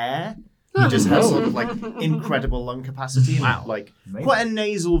need air. He just has sort of like incredible lung capacity and like quite a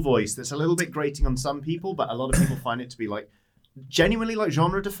nasal voice that's a little bit grating on some people, but a lot of people find it to be like genuinely like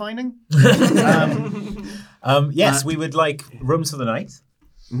genre defining. Yes, we would like rooms for the night.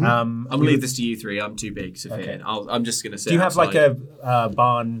 I'm gonna leave this to you three. I'm too big, Sophia. Okay. I'm just gonna sit. Do you have outside. like a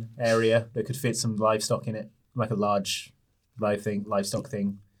barn area that could fit some livestock in it, like a large livestock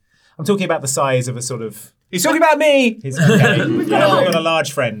thing? I'm talking about the size of a sort of. He's talking about me. We've got a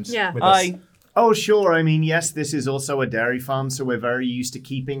large friend. Yeah. With us. Oh, sure. I mean, yes, this is also a dairy farm, so we're very used to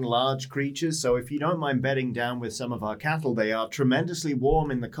keeping large creatures. So if you don't mind bedding down with some of our cattle, they are tremendously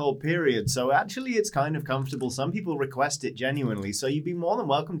warm in the cold period. So actually, it's kind of comfortable. Some people request it genuinely, so you'd be more than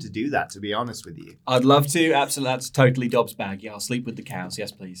welcome to do that, to be honest with you. I'd love to. Absolutely, that's totally Dob's bag. Yeah, I'll sleep with the cows.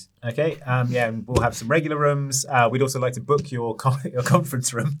 Yes, please. Okay. Yeah, and we'll have some regular rooms. We'd also like to book your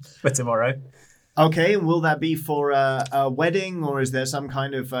conference room for tomorrow. Okay, and will that be for a wedding, or is there some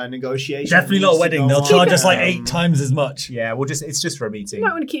kind of negotiation? Definitely not a wedding. They'll charge us like 8 times as much. Yeah, it's just for a meeting. You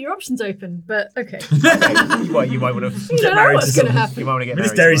might want to keep your options open, but okay. You might want to You don't know what's going to happen. You might want to get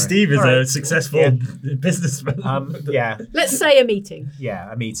This married Dairy tomorrow. Steve is All right. a successful businessman. Yeah. Let's say a meeting.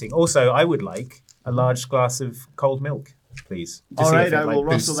 Yeah, a meeting. Also, I would like a large glass of cold milk, please. To All see right, if it, I will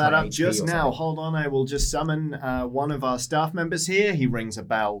boosts rustle that my up HP just or now. something. Hold on, I will just summon one of our staff members here. He rings a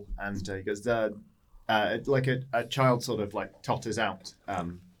bell and he goes, like a child sort of like totters out. A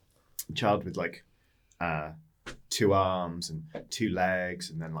child with like 2 arms and 2 legs,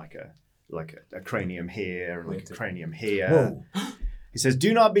 and then like a cranium here and like a cranium here. Whoa. He says,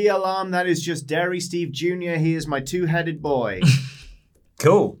 "Do not be alarmed. That is just Dairy Steve Jr. He is my 2-headed boy."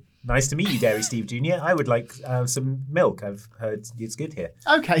 Cool. Nice to meet you, Dairy Steve Jr. I would like some milk. I've heard it's good here.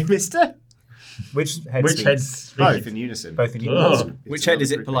 Okay, mister. Which head Which speaks? head's Both in unison. Both in unison. Which head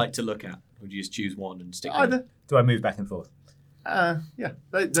is it polite to look at? Or do you just choose one and stick with it? Either. Do I move back and forth? Yeah.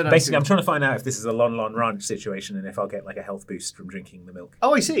 They don't Basically, I'm seem- trying to find out if this is a Lon Lon Ranch situation and if I'll get like a health boost from drinking the milk.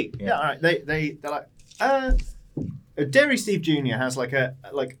 Oh, I see. Yeah. Yeah, all right. They're like, Dairy Steve Jr. has like a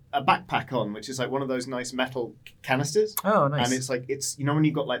backpack on, which is like one of those nice metal canisters. Oh, nice. And it's you know when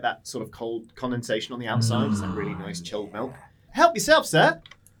you've got like that sort of cold condensation on the outside, it's that really nice chilled milk. Help yourself, sir.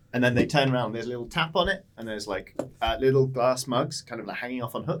 And then they turn around. There's a little tap on it, and there's like little glass mugs, kind of like hanging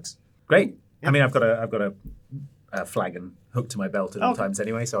off on hooks. Great. Yeah. I mean, I've got a flagon hooked to my belt at all Okay. times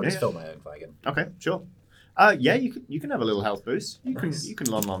anyway, so I'll just Yeah. fill my own flagon. Okay, sure. Yeah, you can have a little health boost. You can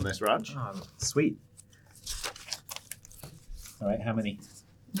lon this, Raj. Oh, sweet. All right, how many?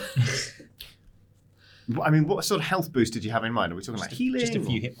 I mean, what sort of health boost did you have in mind? Are we talking like healing? Just a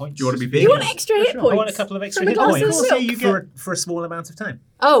few or- hit points. Do you want to be big? You want extra hit sure. points? I want a couple of extra From hit the glass points of milk? Yeah, you get- for a small amount of time.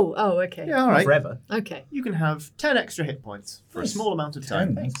 Oh, okay. Yeah, all Not right. forever. Okay. You can have 10 extra hit points for a small amount of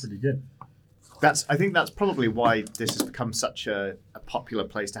time. That's pretty good. I think that's probably why this has become such a popular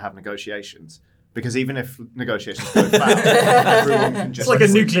place to have negotiations. Because even if negotiations go foul, everyone can just... It's like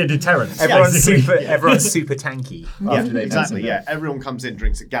a nuclear deterrent. Everyone's basically. everyone's super tanky. Yeah, after they've had exactly, some yeah. milk. Everyone comes in,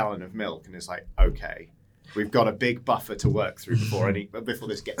 drinks a gallon of milk, and it's like, okay, we've got a big buffer to work through before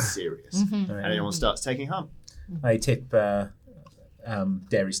this gets serious. And anyone starts taking harm. I tip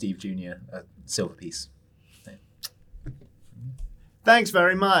Dairy Steve Jr. a silver piece. Thanks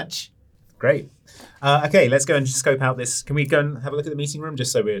very much. Great. Okay, let's go and scope out this. Can we go and have a look at the meeting room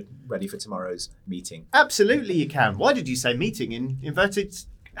just so we're ready for tomorrow's meeting? Absolutely you can. Why did you say meeting in inverted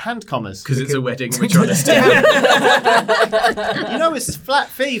hand commas? Because it's a wedding. We're trying to stay. You know, it's a flat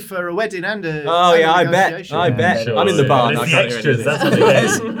fee for a wedding and a Oh yeah, I bet. negotiation. I bet. Sure, I'm in the yeah. bar. It's I the can't hear extras. anything.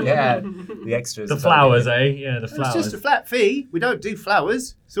 That's what it is. Yeah, the extras. The flowers, eh? Yeah, the It's flowers. just a flat fee. We don't do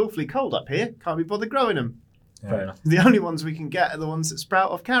flowers. It's awfully cold up here. Can't be bothered growing them. Fair enough. The only ones we can get are the ones that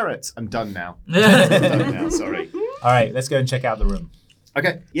sprout off carrots. I'm done now. I'm done now, sorry. All right, let's go and check out the room.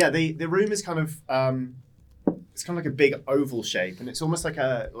 Okay, yeah, the room is kind of it's kind of like a big oval shape, and it's almost like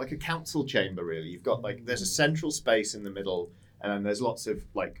a council chamber. Really, you've got like there's a central space in the middle, and then there's lots of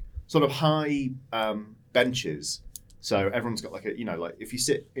like sort of high benches. So everyone's got like a like if you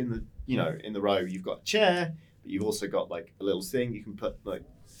sit in the in the row, you've got a chair, but you've also got like a little thing you can put like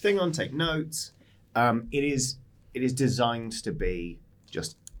thing on, take notes. It is designed to be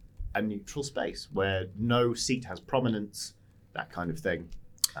just a neutral space where no seat has prominence, that kind of thing.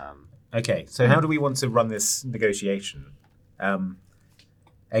 Okay, so how do we want to run this negotiation?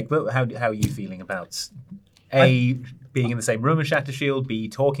 Egbert, how are you feeling about being in the same room as Shattershield, B,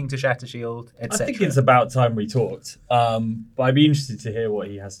 talking to Shattershield, etc.? I think it's about time we talked. But I'd be interested to hear what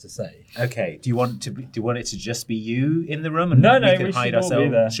he has to say. Okay. Do you want it to just be you in the room, and No, we can we hide should all be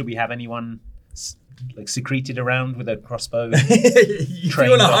ourselves? there. Should we have anyone secreted around with a crossbow? If you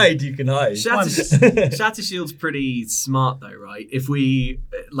want to hide, you can hide. Shattershield's pretty smart though, right? If we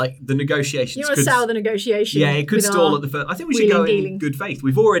the negotiations, You want to sour the negotiation? Yeah, it could with stall our at the first. I think we should go wheeling in good faith.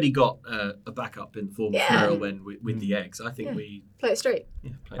 We've already got a backup in the form of Merylwen with the eggs. I think we play it straight.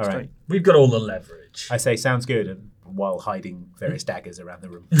 play it All straight. right. We've got all the leverage. I say sounds good, and while hiding various daggers around the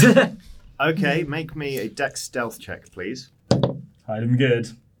room. Okay, make me a Dex stealth check, please. Hide them good.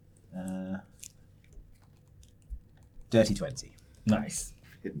 Dirty 20. Nice.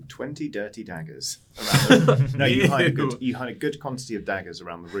 Hidden 20 dirty daggers around the room. No, you hide a good quantity of daggers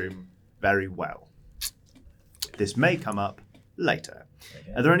around the room very well. This may come up later.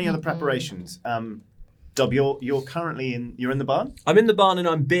 Okay. Are there any other preparations? Dub, you're currently in the barn? I'm in the barn and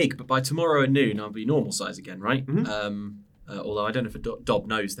I'm big, but by tomorrow at noon I'll be normal size again, right? Mm-hmm. Although I don't know if Dob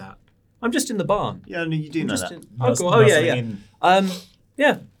knows that. I'm just in the barn. Yeah, no, you do know that.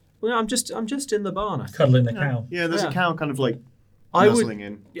 Yeah. Well, I'm just in the barn. Cuddling the cow. Yeah, there's a cow kind of like nuzzling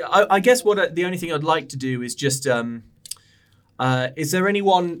in. Yeah, I guess the only thing I'd like to do is just. Is there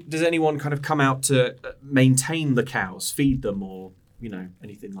anyone? Does anyone kind of come out to maintain the cows, feed them, or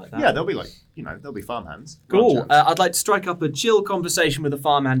anything like that? Yeah, they'll be there'll be farmhands. Cool. I'd like to strike up a chill conversation with a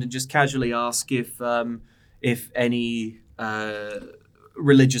farmhand and just casually ask if any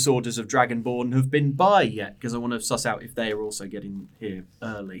religious orders of Dragonborn have been by yet, because I want to suss out if they are also getting here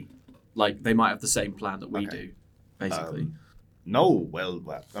early. Like they might have the same plan that we do, basically. No, well,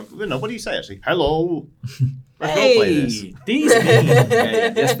 what do you say actually? Hello. Let's Hey, roleplay this.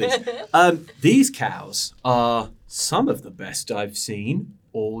 yes, please. These cows are some of the best I've seen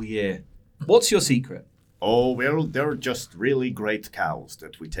all year. What's your secret? Oh, well, they're just really great cows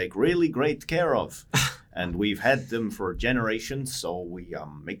that we take really great care of. And we've had them for generations, so we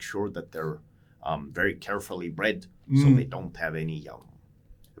make sure that they're very carefully bred so they don't have any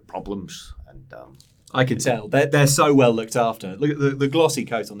problems. And I can tell. They're so well looked after. Look at the glossy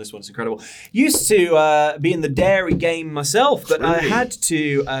coat on this one. It's incredible. Used to be in the dairy game myself, but I had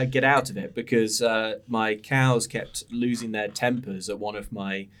to get out of it because my cows kept losing their tempers at one of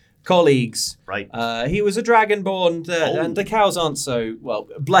my colleagues. Right. He was a dragonborn, and the cows aren't so, well,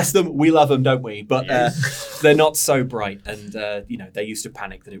 bless them, we love them, don't we? But they're not so bright, and, they used to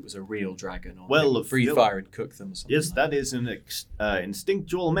panic that it was a real dragon, or breathe fire and cook them or something. Yes, that is an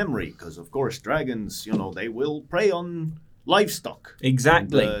instinctual memory, because, of course, dragons, they will prey on livestock.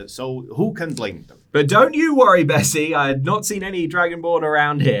 Exactly. And, so who can blame them? But don't you worry, Bessie. I had not seen any dragonborn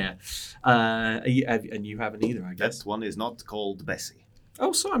around here. And you haven't either, I guess. That one is not called Bessie.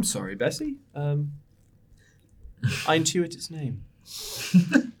 Oh, so I'm sorry, Bessie. I intuit its name.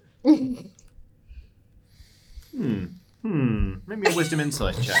 Maybe a wisdom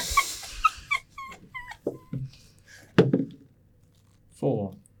insight check.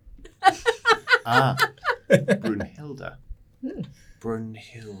 4. Brunhilde.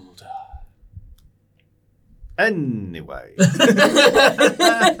 Brunhilde. Anyway.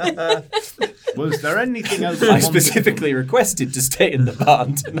 Was there anything else I specifically requested to stay in the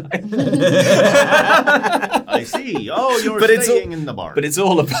barn tonight. I see. Oh, you're staying in the barn. But it's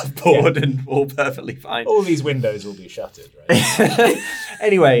all above board and all perfectly fine. All these windows will be shuttered, right?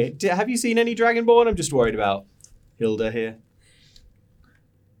 Anyway, have you seen any Dragonborn? I'm just worried about Hilda here.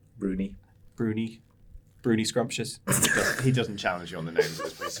 Bruni Scrumptious. He doesn't challenge you on the names of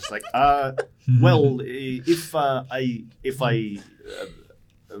this place. It's like, well, if I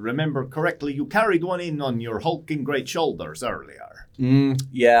remember correctly, you carried one in on your hulking great shoulders earlier.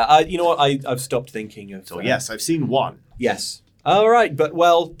 Yeah, you know what? I've stopped thinking of. So yes, I've seen one. Yes. All right, but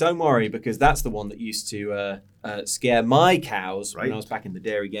don't worry, because that's the one that used to scare my cows when I was back in the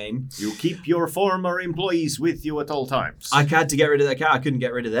dairy game. You keep your former employees with you at all times. I had to get rid of that cow. I couldn't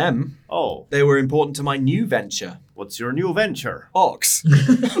get rid of them. Oh. They were important to my new venture. What's your new venture? Ox.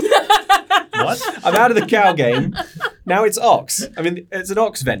 What? I'm out of the cow game. Now it's ox. I mean, it's an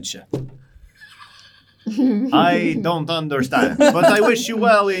ox venture. I don't understand, but I wish you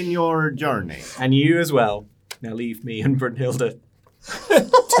well in your journey. And you as well. Now leave me and Brunhilde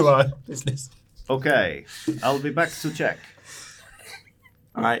to our business. Okay, I'll be back to check.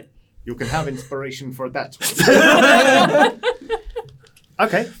 All right. You can have inspiration for that one.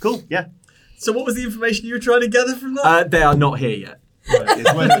 Okay, cool, yeah. So what was the information you were trying to gather from that? They are not here yet. Right,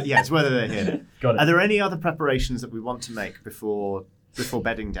 it's whether they're here. Got it. Are there any other preparations that we want to make before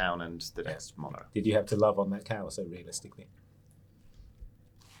bedding down and the next morrow? Did you have to love on that cow so realistically?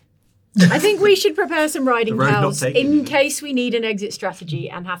 I think we should prepare some riding The road not cows taken. in case we need an exit strategy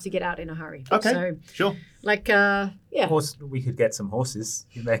and have to get out in a hurry. Okay, So, sure. like, yeah. We could get some horses.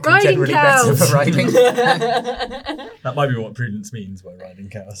 They're Riding generally cows. better for riding. That might be what prudence means by riding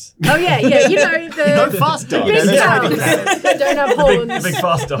cows. Oh, yeah. You know, the Fast dog. big those cows riding cows. that don't have horns. The big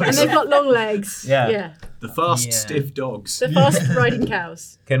fast And dogs. they've got long legs. Yeah. The fast, Yeah. stiff dogs. The fast riding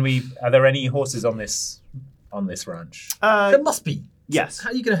cows. Are there any horses on this ranch? There must be. Yes. How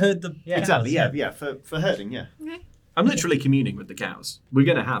are you going to herd the Exactly. cows? Yeah. For herding. Yeah. I'm literally communing with the cows. We're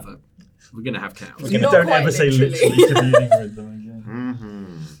gonna have cows. Not Don't quite ever say literally. literally communing with them again.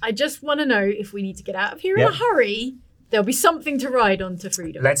 Mm-hmm. I just want to know if we need to get out of here in Yep. a hurry, there'll be something to ride on to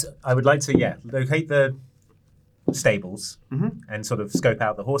freedom. I would like to, locate the stables and sort of scope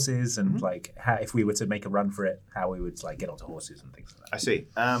out the horses and like how, if we were to make a run for it, how we would like get onto horses and things like that. I see.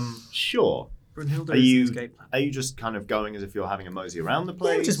 Sure. Brunhilde Are is the you escape plan. just kind of going as if you're having a mosey around the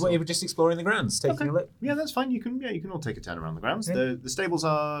place? Just exploring the grounds, taking a look. Yeah, that's fine. You can all take a turn around the grounds. Yeah. The stables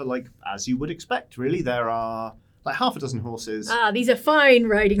are like as you would expect. Really, there are like half a dozen horses. These are fine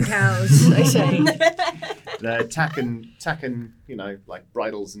riding cows, I say. They're tacking, like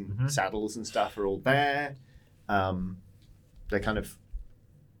bridles and saddles and stuff are all there. They kind of,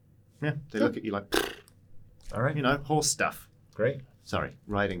 they look at you like, All right. Horse stuff. Great. Sorry,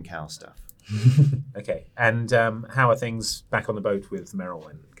 riding cow stuff. Okay. And how are things back on the boat with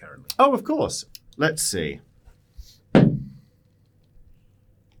Merylwyn currently? Oh, of course. Let's see.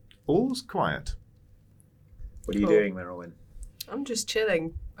 All's quiet. What are you doing, Merylwyn? I'm just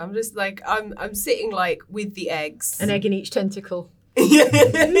chilling. I'm just like I'm sitting like with the eggs. An egg in each tentacle.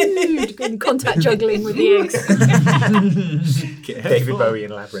 Ooh, contact juggling with the eggs. David Bowie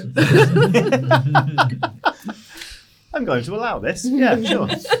in Labyrinth. I'm going to allow this. Yeah, sure.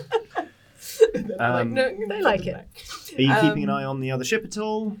 They like it. Are you keeping an eye on the other ship at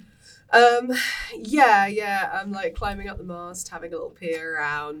all? Yeah. I'm like climbing up the mast, having a little peer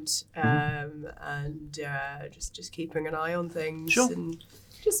around, and just keeping an eye on things, Sure. and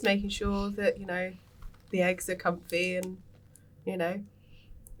just making sure that the eggs are comfy and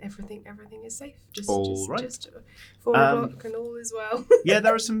everything is safe. Just 4 o'clock and all is well. Yeah,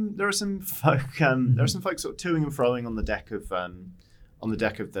 there are some folk there are some folks sort of toing and froing on the deck of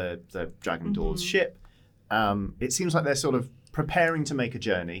the Dragon Door's ship. It seems like they're sort of preparing to make a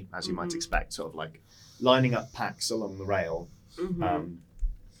journey, as you might expect, sort of like lining up packs along the rail.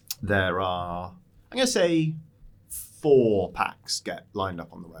 There are, I'm going to say, 4 packs get lined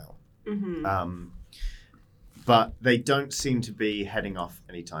up on the rail. But they don't seem to be heading off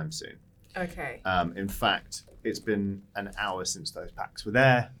anytime soon. Okay. In fact, it's been an hour since those packs were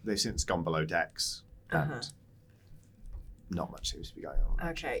there. They've since gone below decks, and not much seems to be going on.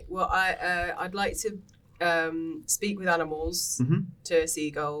 Okay. Well, I'd like to speak with animals, to a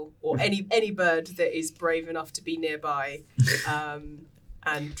seagull or any bird that is brave enough to be nearby, and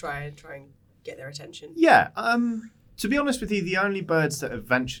try and get their attention. Yeah. To be honest with you, the only birds that have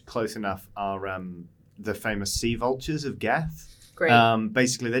ventured close enough are the famous sea vultures of Geth. Great.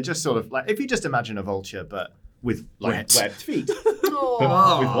 Basically, they're just sort of like, if you just imagine a vulture, but with like webbed feet.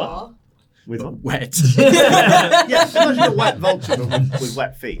 Aww. With what? With what? Wet. Yeah, imagine a wet vulture but with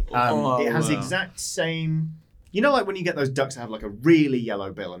wet feet. It has the exact same. Like when you get those ducks that have like a really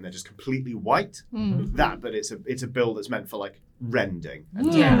yellow bill and they're just completely white. That, but it's a bill that's meant for like rending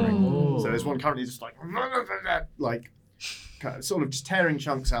and tearing. So there's one currently just like sort of just tearing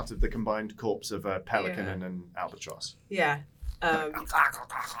chunks out of the combined corpse of a pelican and an albatross. Yeah.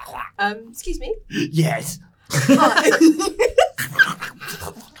 Excuse me. Yes. Can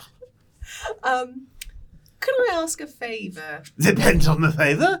I ask a favour? Depends on the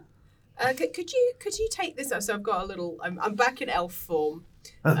favour. Could you take this up? So I've got a little. I'm back in elf form,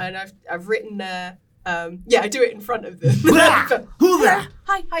 and I've written. I do it in front of them. Who there?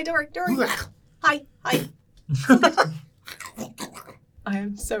 Hi, Dory. Hi. I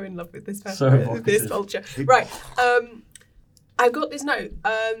am so in love with this person, with this vulture. Right. I've got this note.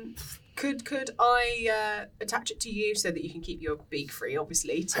 Could I attach it to you so that you can keep your beak free,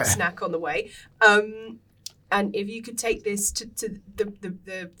 obviously, to snack on the way? And if you could take this to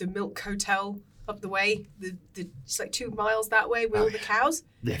the milk hotel up the way, it's like 2 miles that way with all the cows.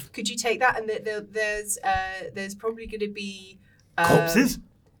 Yeah. Could you take that? And there's probably going to be Corpses?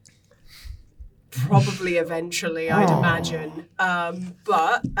 Probably eventually, I'd imagine.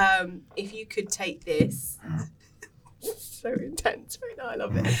 But if you could take this. So intense right now, I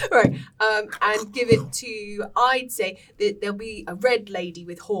love it. Right, and give it to, I'd say that there'll be a red lady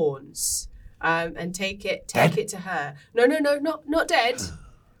with horns, and take it to her. No, not dead,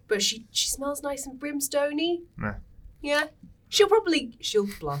 but she smells nice and brimstony. Nah. Yeah. She'll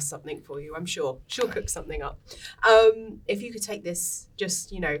blast something for you, I'm sure. She'll cook something up. If you could take this,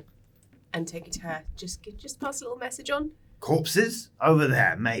 just, and take it to her, just pass a little message on. Corpses? Over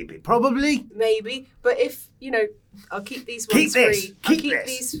there, maybe. Probably. Maybe. But if, I'll keep these ones free. I'll keep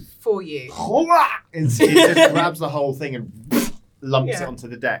these for you. And she just grabs the whole thing and lumps it onto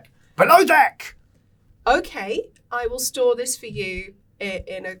the deck. Below deck! Okay, I will store this for you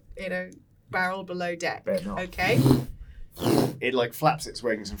in a barrel below deck. Okay? It like flaps its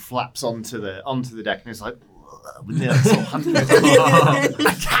wings and flaps onto the deck, and it's like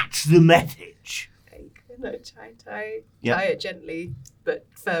attach the message. No, tie it gently but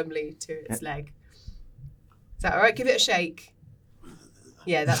firmly to its leg. Is that all right? Give it a shake.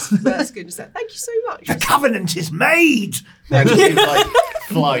 Yeah, that's good. Thank you so much. The covenant is made. And it like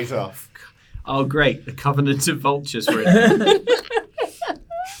flies off. Oh, great! The covenant of vultures were in.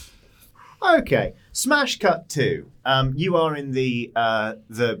 Okay, smash cut 2. You are in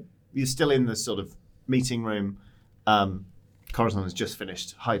you're still in the sort of meeting room. Corazon has just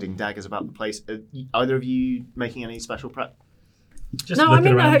finished hiding daggers about the place. Either of you making any special prep? I'm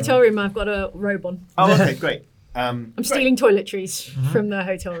in the hotel room. I've got a robe on. Oh, okay, great. I'm stealing toiletries from the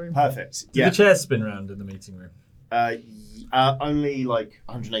hotel room. Perfect. Did the chairs spin around in the meeting room? Only like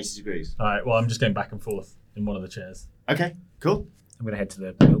 180 degrees. All right, well, I'm just going back and forth in one of the chairs. Okay, cool. I'm going to head to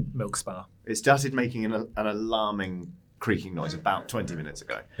the milk spa. It started making an alarming creaking noise about 20 minutes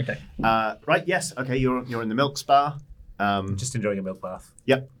ago. Okay. Right, yes. Okay, you're in the milk spa. Just enjoying a milk bath.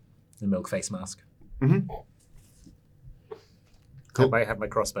 Yep. The milk face mask. Mm-hmm. Cool. I have my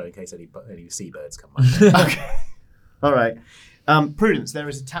crossbow in case any seabirds come by. Okay. All right. Prudence, there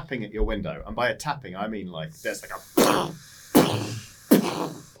is a tapping at your window. And by a tapping, I mean like there's like a...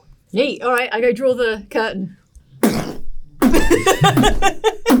 Neat. All right, I go draw the curtain.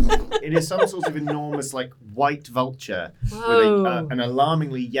 It is some sort of enormous, like, white vulture with an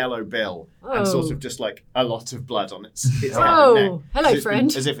alarmingly yellow bill and sort of just like a lot of blood on its head and neck. Hello,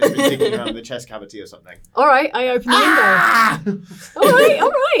 friend. As if it's been digging around the chest cavity or something. All right, I open the window. All right,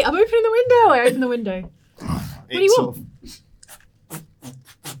 I'm opening the window. I open the window. What do you want?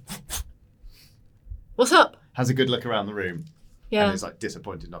 What's up? Has a good look around the room. Yeah. And is like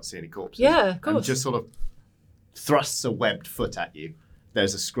disappointed not to see any corpses. Yeah, of course. And just sort of thrusts a webbed foot at you.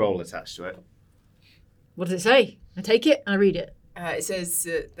 There's a scroll attached to it. What does it say? I take it and I read it. It says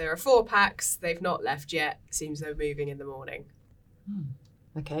there are 4 packs. They've not left yet. Seems they're moving in the morning.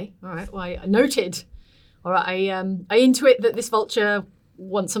 Okay. All right. Well, I noted. All right. I intuit that this vulture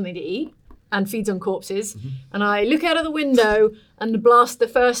wants something to eat and feeds on corpses. Mm-hmm. And I look out of the window and blast the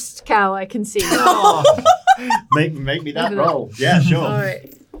first cow I can see. Oh. make me that roll. Yeah, sure. All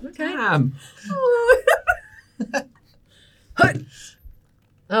right. Okay.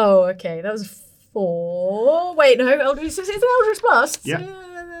 Oh, okay. That was 4. Wait, no. It's an Eldritch Blast. Yeah.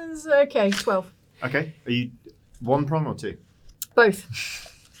 Okay, 12. Okay. Are you 1 prong or 2? Both.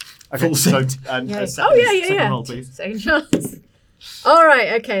 Okay. So, second roll, please. Second chance. All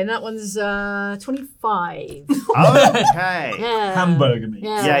right. Okay, and that one's 25. Okay. Yeah. Hamburger meat.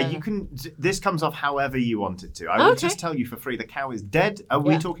 Yeah, you can. This comes off however you want it to. I will just tell you for free. The cow is dead. Are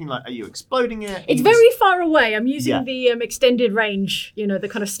we talking like? Are you exploding it? It's very far away. I'm using the extended range. The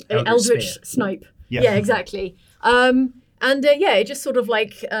kind of eldritch snipe. Yeah, exactly. It just sort of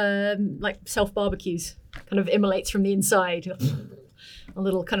like self barbecues, kind of immolates from the inside. A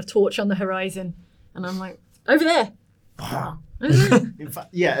little kind of torch on the horizon, and I'm like, over there. In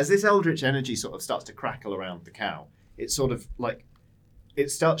fact, as this eldritch energy sort of starts to crackle around the cow, it's sort of like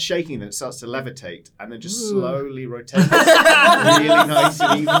it starts shaking, then it starts to levitate, and then just slowly rotates really nice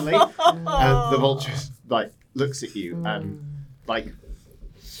and evenly. And the vulture like looks at you and like,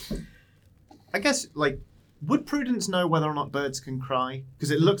 I guess like, would Prudence know whether or not birds can cry? Because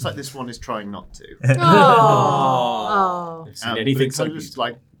it looks like this one is trying not to. Oh. Anything so just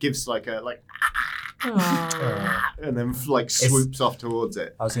like gives like a like. And then like swoops off towards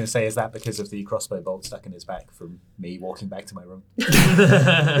it. I was going to say, is that because of the crossbow bolt stuck in his back from me walking back to my room?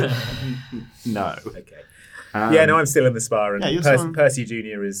 No. Okay. I'm still in the spa, and Percy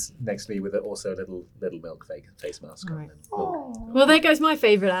Jr. is next to me with also a little milk face mask on. Well, there goes my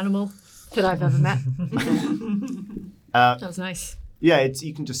favourite animal that I've ever met. That was nice. Yeah,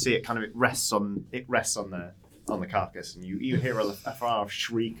 you can just see it kind of it rests on the carcass, and you hear a far off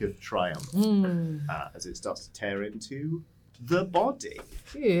shriek of triumph as it starts to tear into the body.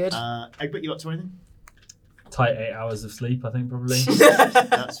 Good. Egbert, you up to anything? Tight 8 hours of sleep, I think, probably.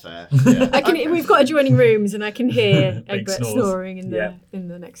 That's fair. Yeah. We've got adjoining rooms, and I can hear Egbert snores. snoring in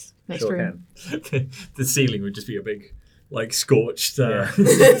the next room. The ceiling would just be a big like scorched. Yeah.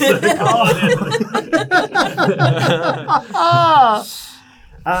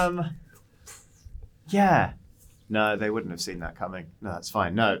 No, they wouldn't have seen that coming. No, that's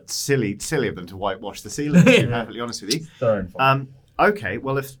fine. No, it's silly of them to whitewash the ceiling, to be perfectly honest with you. Okay,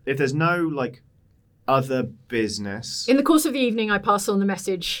 well, if there's no, like, other business... In the course of the evening, I pass on the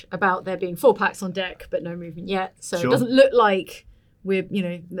message about there being 4 packs on deck, but no movement yet. So it doesn't look like we're,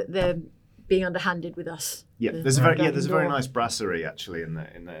 they're being underhanded with us. Yeah, there's a very nice brasserie, actually, in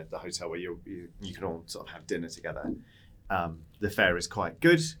the hotel where you can all sort of have dinner together. The fare is quite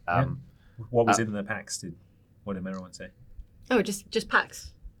good. What was in the packs? What did Merrill say? Oh, just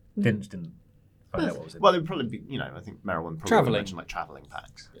packs. Didn't find out what was in. Well, it would probably be, I think Merrill probably mentioned like travelling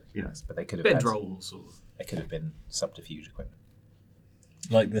packs. But they could have bedrolls or they could have been subterfuge equipment.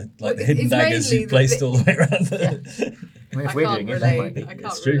 Like the hidden daggers you placed all the way around there. I mean, if we're doing it, they might be. I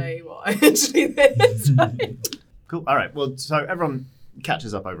can't relay what I actually did. Cool. All right. Well, so everyone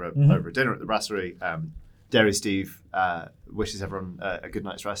catches up over a dinner at the brasserie. Dairy Steve wishes everyone a good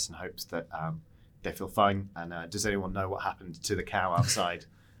night's rest and hopes that they feel fine. And does anyone know what happened to the cow outside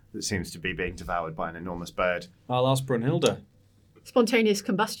that seems to be being devoured by an enormous bird? I'll ask Brunhilde. Spontaneous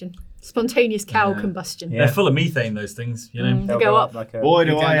combustion. Spontaneous cow combustion. Yeah. They're full of methane, those things, They go up. Boy,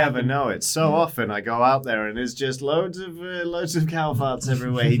 do I ever know it. So often I go out there and there's just loads of cow farts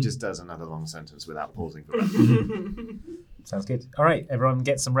everywhere. He just does another long sentence without pausing for breath. Sounds good. All right, everyone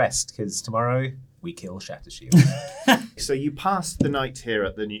get some rest, because tomorrow we kill Shattershield. So you pass the night here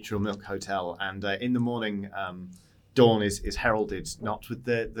at the Neutral Milk Hotel, and in the morning, dawn is heralded not with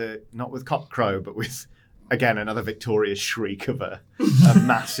cockcrow, but with, again, another victorious shriek of a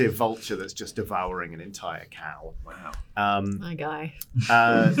massive vulture that's just devouring an entire cow. Wow. My guy.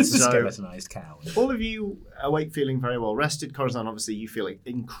 Skeletonized cow. All of you awake feeling very well rested. Corazon, obviously, you feel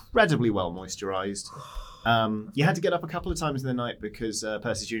incredibly well moisturized. You had to get up a couple of times in the night because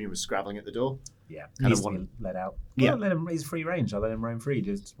Percy Jr. was scrabbling at the door. Yeah, he needs to be let out. Yeah. I'll let him, he's free range. I'll let him roam free,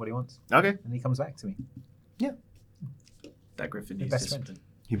 just what he wants. Okay. And he comes back to me. Yeah. That Griffin Your needs best to...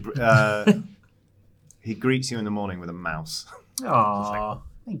 friend. He greets you in the morning with a mouse. Aww,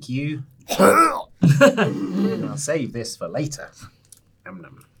 thank you. I'll save this for later. Nom,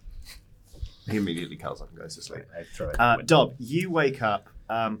 nom. He immediately curls up and goes to sleep. I throw it. Dob, you wake up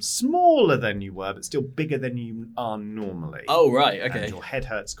smaller than you were, but still bigger than you are normally. Oh, right, okay. And your head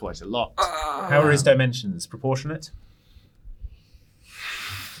hurts quite a lot. How are his dimensions? Proportionate?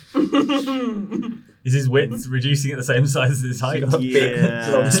 Is his width reducing at the same size as his height? Yeah.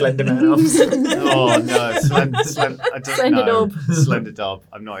 Long, slender man arms. Oh, no. Slender Dob. Slender Dob.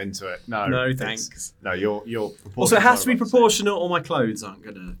 I'm not into it. No, thanks. No, you're proportionate. Also, it has to be proportionate or my clothes aren't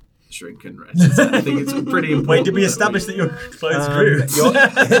going to shrink and rest. I think it's pretty important. Wait, did we establish that your clothes grew?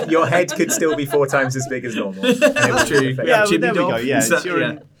 Your head could still be 4 times as big as normal. That's true. Yeah, Jimmy there we Dob. go. Yeah, So,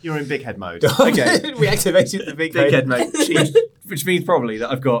 you're in big head mode. Okay, we activated the big Big head, mate. Which means probably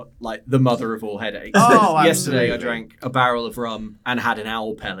that I've got like the mother of all headaches. Oh, Yesterday absolutely. I drank a barrel of rum and had an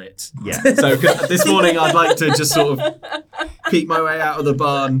owl pellet. Yeah. So this morning I'd like to just sort of peek my way out of the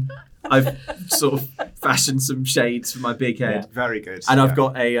barn. I've sort of fashioned some shades for my big head. Yeah, very good. And I've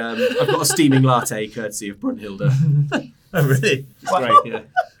got a steaming latte courtesy of Brunhilde. Oh, really? It's great. Yeah.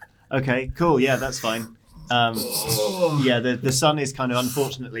 Okay, cool. Yeah, that's fine. Yeah, the sun is kind of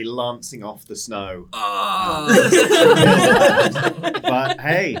unfortunately lancing off the snow. But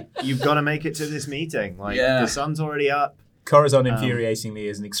hey, you've got to make it to this meeting. The sun's already up. Corazon, infuriatingly,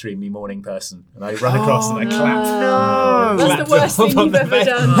 is an extremely morning person. And I run across and I clap. No! That's the worst thing you've ever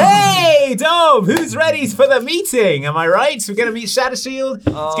done. Hey, Dom, who's ready for the meeting? Am I right? We're going to meet Shattershield. It's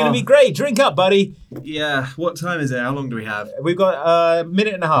going to be great. Drink up, buddy. Yeah. What time is it? How long do we have? We've got a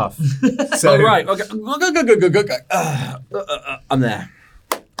minute and a half. So, Oh, right. Okay. I'm there.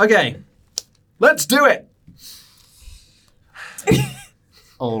 Okay. Let's do it.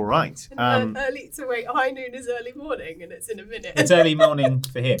 All right. Early, so wait, high noon is early morning and it's in a minute. It's early morning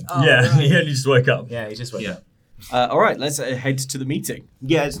for him. Oh, yeah, right. he only just woke up. Yeah, he just woke up. All right. Let's head to the meeting.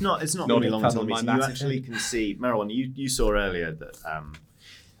 Yeah, it's not going to be long until the my meeting. You back actually can see, Merylon, you saw earlier that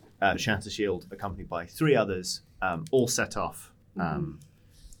Shattershield, accompanied by 3 others, all set off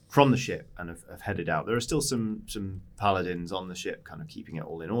from the ship and have headed out. There are still some paladins on the ship kind of keeping it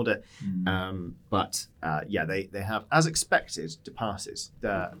all in order. But they have, as expected, departed.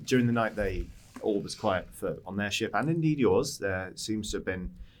 During the night, all was quiet on their ship, and indeed yours. There seems to have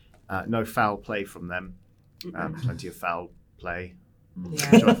been no foul play from them. Plenty of foul play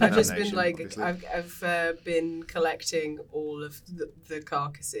Yeah, I've just been like, I've been collecting all of the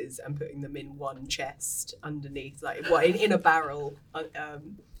carcasses and putting them in one chest underneath, like in a barrel.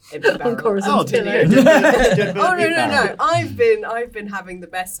 On Corazon's pillow. No. I've been having the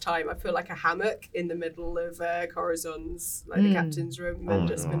best time. I feel like a hammock in the middle of Corazon's, like the captain's room, and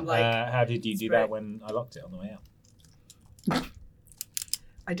just been like. How did you do that when I locked it on the way out?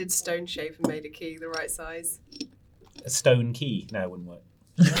 I did stone shape and made a key the right size. A stone key? No, it wouldn't work.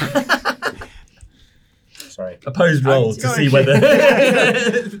 Sorry. Opposed roll to see whether.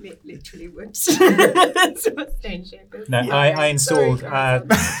 Literally would. No, I installed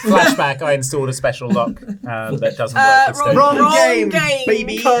flashback. I installed a special lock that doesn't work. With stone wrong game,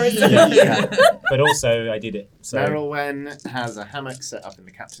 baby. But also, I did it. So. Merylwen has a hammock set up in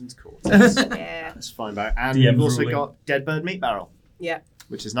the captain's quarters. Yeah, that's fine. And you've also got Dead Bird Meat Barrel. Yeah,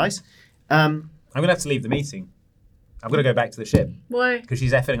 which is nice. I'm gonna have to leave the meeting. I'm going to go back to the ship. Why? Because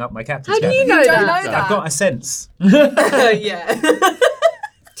she's effing up my captain's cabin. How do you know that? I've got a sense. Yeah.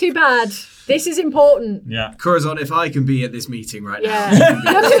 Too bad. This is important. Yeah. Corazon, if I can be at this meeting right now.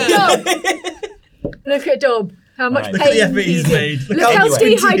 Look at Dob. Look at Dob. How much pain Look at the effort he's made. Look how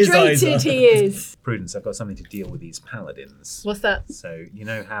dehydrated he is. Prudence, I've got something to deal with these paladins. What's that? So, you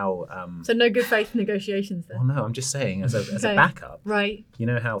know how... So no good faith negotiations then? Well, no, I'm just saying, as a backup. Right. You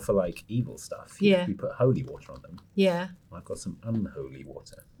know how for, like, evil stuff, you put holy water on them? Yeah. Well, I've got some unholy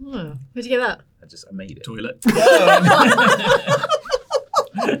water. Oh, where'd you get that? I made it. Toilet.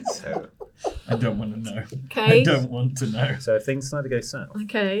 So... I don't want to know. Okay. I don't want to know. So if things start to go south...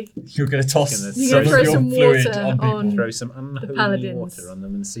 Okay. You're going to toss You're going to throw some water on throw some unholy water on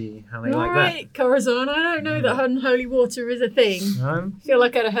them and see how they like that. All right, Corazon, I don't know that unholy water is a thing. I feel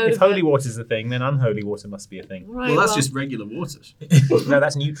like I'd have heard of it. If holy water's a thing, then unholy water must be a thing. Right, well, that's just regular water. No,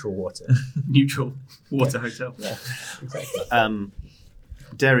 that's neutral water. Neutral water hotel. Yeah, exactly.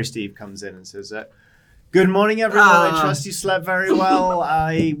 Dairy Steve comes in and says, good morning, everyone. I trust you slept very well.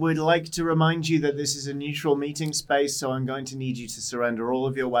 I would like to remind you that this is a neutral meeting space, so I'm going to need you to surrender all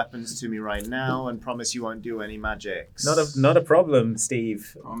of your weapons to me right now and promise you won't do any magics. Not a problem,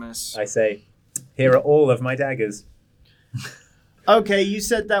 Steve. Promise. I say, here are all of my daggers. Okay, you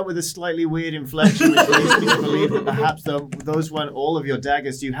said that with a slightly weird inflection, which leads me to believe that perhaps those weren't all of your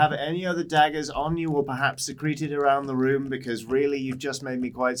daggers. Do you have any other daggers on you or perhaps secreted around the room? Because really, you've just made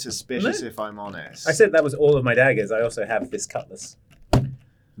me quite suspicious, if I'm honest. I said that was all of my daggers. I also have this cutlass,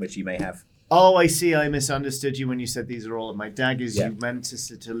 which you may have. Oh, I see. I misunderstood you when you said these are all of my daggers. Yeah. You meant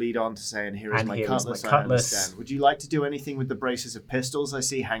to lead on to say, and here is my cutlass. I understand. Would you like to do anything with the braces of pistols I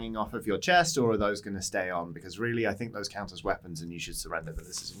see hanging off of your chest, or are those going to stay on? Because really, I think those count as weapons, and you should surrender them.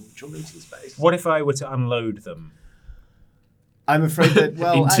 This is a neutral meeting space. What if I were to unload them? I'm afraid that,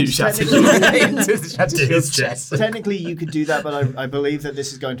 well, technically you could do that, but I believe that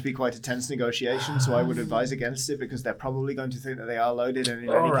this is going to be quite a tense negotiation, so I would advise against it because they're probably going to think that they are loaded, and in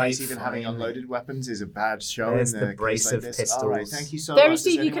any case, even having unloaded weapons is a bad show. There's the brace of pistols. All right, thank you so much. Very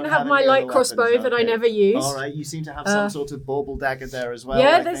Steve, you can have my light crossbow that I never use. All right, you seem to have some sort of bauble dagger there as well.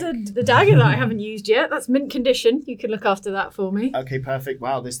 Yeah, there's the dagger that I haven't used yet. That's mint condition. You can look after that for me. Okay, perfect.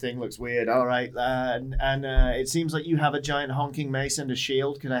 Wow, this thing looks weird. All right, and it seems like you have a giant honking mace and a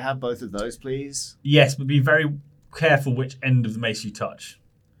shield. Could I have both of those, please? Yes, but be very careful which end of the mace you touch.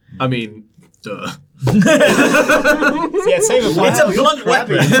 I mean, duh. Yeah, same applies. It's a blunt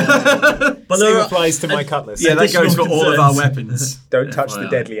weapon. But same applies to my cutlass. Yeah, that goes for all of our weapons. Don't touch the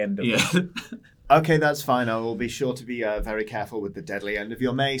deadly end of it. Okay, that's fine. I will be sure to be very careful with the deadly end of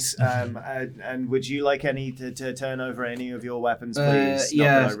your mace. And would you like any to turn over any of your weapons, please?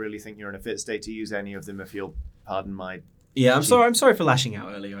 Yeah. Not that I really think you're in a fit state to use any of them, if you'll pardon my... Yeah, I'm sorry. I'm sorry for lashing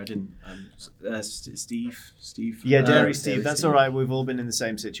out earlier. I didn't. Steve. Yeah, Dairy Steve. That's all right. We've all been in the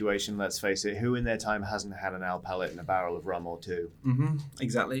same situation. Let's face it. Who in their time hasn't had an owl pellet and a barrel of rum or two? Mm-hmm.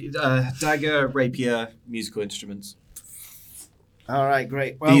 Exactly. Dagger, rapier, musical instruments. All right,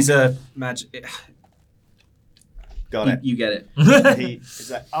 great. Well, these are magic. Got it. You get it.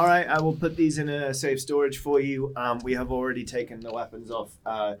 All right, I will put these in a safe storage for you. We have already taken the weapons off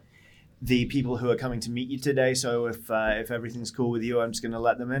the people who are coming to meet you today. So if everything's cool with you, I'm just going to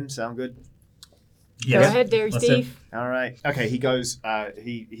let them in. Sound good? Yeah. Go ahead, Dairy Steve. All right. Okay, he goes,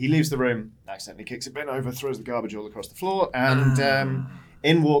 he leaves the room, accidentally kicks a bin over, throws the garbage all across the floor, and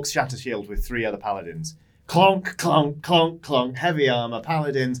in walks Shattershield with 3 other paladins. Clonk, clonk, clonk, clonk, heavy armor,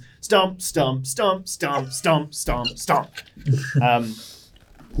 paladins, stomp, stomp, stomp, stomp, stomp, stomp, stomp.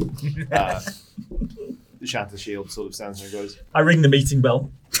 The Shattershield sort of stands there and goes, I ring the meeting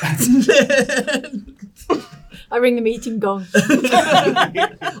bell. I ring the meeting gong.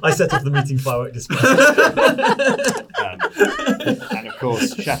 I set off the meeting firework display. and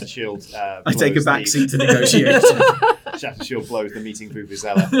course, Shattershield. I take a back seat to negotiate. Shattershield blows the meeting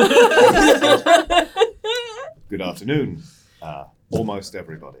vuvuzela. Good afternoon, almost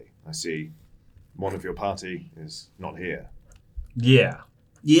everybody. I see one of your party is not here. Yeah.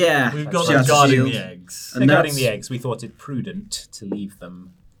 Yeah. We've got them guarding the eggs. And guarding the eggs, we thought it prudent to leave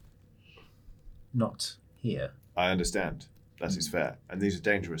them not here. I understand. That is fair. And these are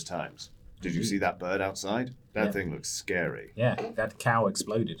dangerous times. Did you see that bird outside? That thing looks scary. Yeah, that cow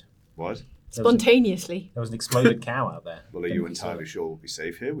exploded. What? Spontaneously. There was an exploded cow out there. Well, are you entirely sure we'll be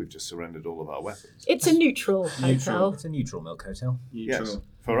safe here? We've just surrendered all of our weapons. It's a neutral hotel. It's a neutral milk hotel. Yes,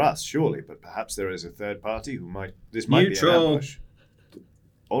 for us, surely, but perhaps there is a third party who might... This might be an ambush.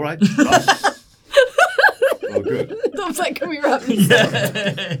 All right. Well, good. I was like, can we wrap this up?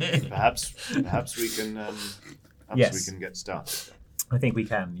 Perhaps we can... we can get started. I think we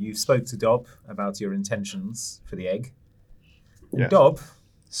can. You spoke to Dob about your intentions for the egg. Yes. Dob,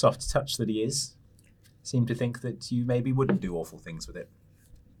 soft touch that he is, seemed to think that you maybe wouldn't do awful things with it.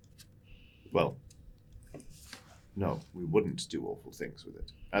 Well, no, we wouldn't do awful things with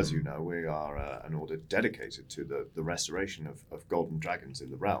it. As you know, we are an order dedicated to the restoration of golden dragons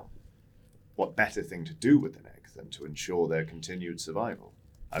in the realm. What better thing to do with an egg than to ensure their continued survival?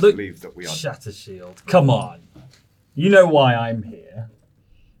 I believe that we are... Shattershield, come on. You know why I'm here,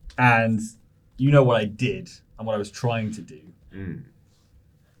 and you know what I did and what I was trying to do.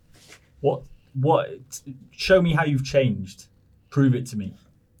 What? Show me how you've changed. Prove it to me.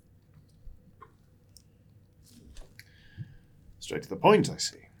 Straight to the point, I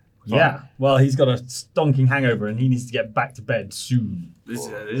see. Fine. Yeah. Well, he's got a stonking hangover, and he needs to get back to bed soon. This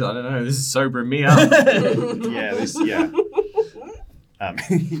I don't know. This is sobering me up.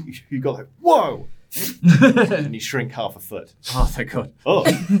 You got like, whoa! And you shrink half a foot. Oh, thank God. Oh,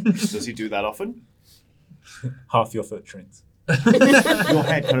 does he do that often? Half your foot shrinks. Your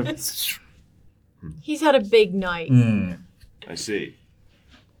head kind of... He's had a big night. I see.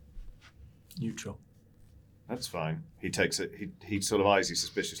 Neutral. That's fine. He takes it. He sort of eyes you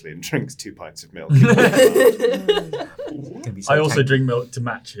suspiciously and drinks 2 pints of milk. I also drink milk to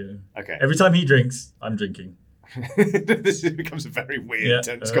match him. Okay. Every time he drinks, I'm drinking. This becomes a very weird,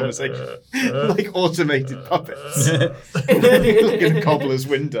 tense conversation. Like automated puppets. Look in a cobbler's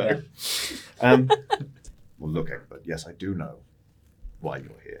window. Well, look, Egbert, yes, I do know why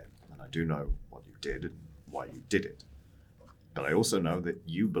you're here. And I do know what you did and why you did it. But I also know that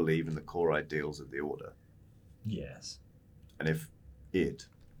you believe in the core ideals of the Order. Yes. And if it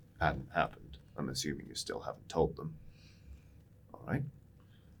hadn't happened, I'm assuming you still haven't told them. All right?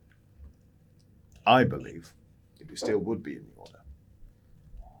 I believe that you still would be in the Order.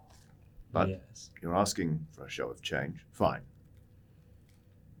 But you're asking for a show of change. Fine.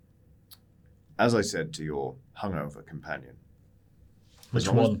 As I said to your hungover companion. Which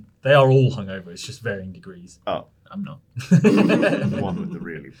one? They are all hungover. It's just varying degrees. Oh. I'm not. The one with the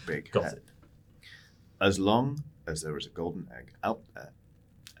really big Got head. it. As long as there is a golden egg out there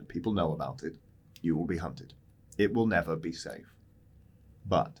and people know about it, you will be hunted. It will never be safe.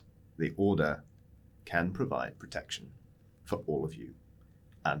 But the Order can provide protection for all of you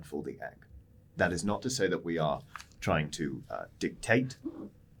and for the egg. That is not to say that we are trying to dictate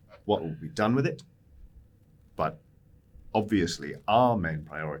what will be done with it, but obviously our main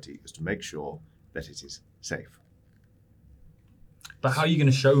priority is to make sure that it is safe. But how are you going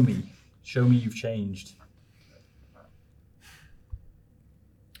to show me? Show me you've changed.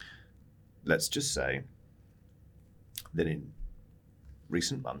 Let's just say that in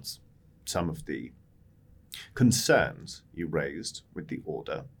recent months, some of the concerns you raised with the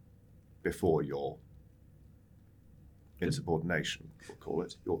Order before your insubordination, we'll call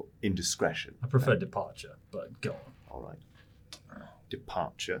it, your indiscretion. I prefer departure, but go on. All right.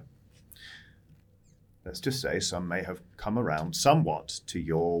 Departure. Let's just say some may have come around somewhat to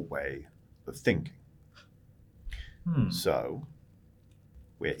your way of thinking. So,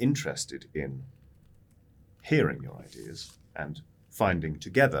 we're interested in hearing your ideas and finding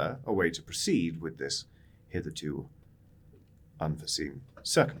together a way to proceed with this hitherto unforeseen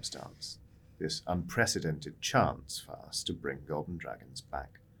circumstance, this unprecedented chance for us to bring golden dragons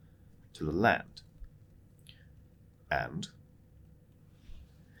back to the land. And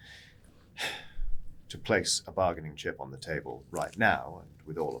to place a bargaining chip on the table right now, and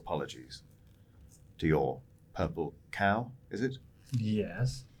with all apologies, to your purple cow, is it?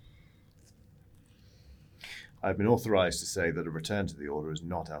 Yes. I've been authorized to say that a return to the Order is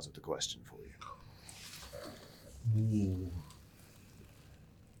not out of the question for you. Ooh.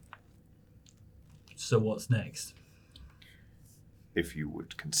 So what's next? If you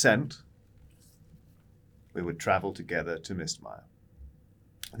would consent, we would travel together to Mistmire.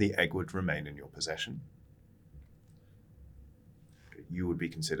 the egg would remain in your possession. You would be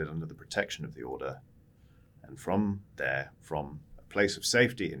considered under the protection of the Order, and from there, from a place of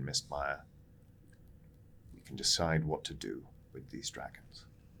safety in Mistmire, we can decide what to do with these dragons.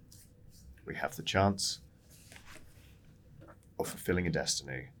 We have the chance of fulfilling a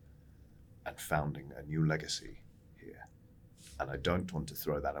destiny and founding a new legacy here. And I don't want to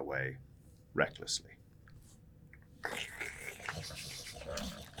throw that away recklessly.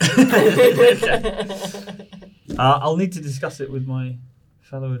 I'll need to discuss it with my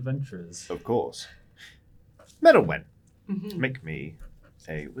fellow adventurers. Of course. Meadowwen, make me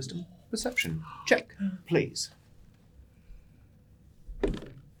a wisdom perception check, please.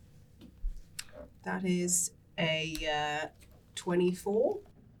 That is a 24.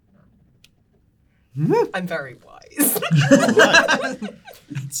 I'm very wise.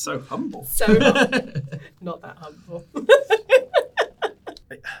 It's so humble. So humble. Not that humble.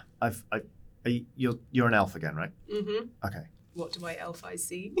 You're an elf again, right? Mm-hmm. Okay. What do my elf eyes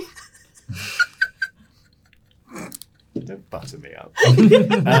see? Don't butter me up. You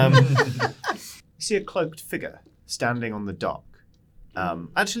see a cloaked figure standing on the dock.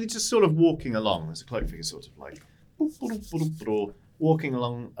 Actually, just sort of walking along. There's a cloaked figure sort of like walking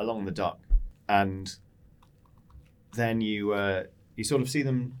along the dock. And then you sort of see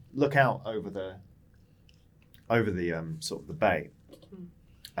them look out over the sort of the bay.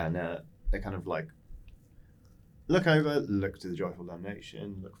 And they kind of like look over, look to the Joyful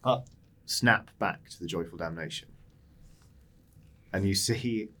Damnation, look up, snap back to the Joyful Damnation. And you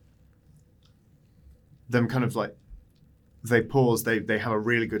see them kind of like, they pause, they have a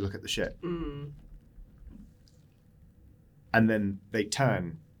really good look at the ship. And then they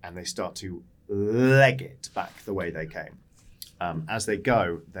turn and they start to leg it back the way they came. As they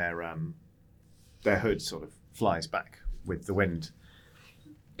go, their hood sort of flies back with the wind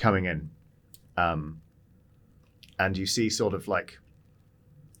coming in. And you see sort of like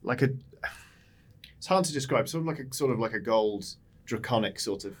a, it's hard to describe, sort of like a gold draconic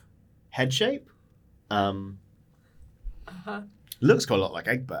sort of head shape. Looks quite a lot like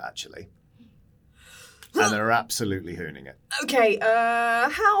Egbert, actually. And they're absolutely hooning it. Okay,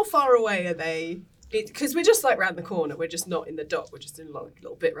 how far away are they? Because we're just like round the corner. We're just not in the dock. We're just in a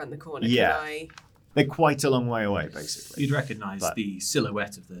little bit round the corner. Yeah. They're quite a long way away, basically. You'd recognise the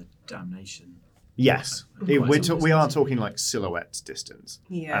silhouette of the Damnation. Yes. We are talking like silhouette distance.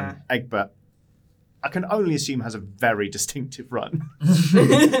 Yeah. And Egbert, I can only assume, has a very distinctive run.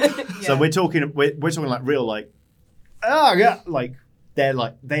 So we're talking like real like, oh yeah, like they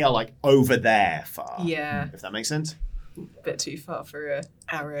are like over there far. Yeah. If that makes sense. A bit too far for an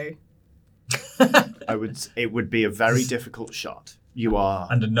arrow. It would be a very difficult shot. You are,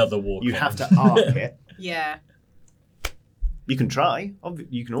 and another walk. You have to arc it. Yeah. You can try.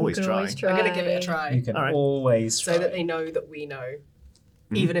 You can always try. I'm going to give it a try. You can always try. So that they know that we know,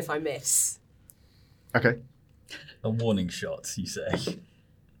 even if I miss. Okay. A warning shot, you say.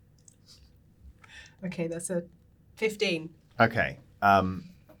 Okay, that's a 15. Okay.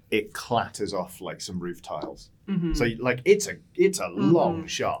 It clatters off like some roof tiles. So like it's a long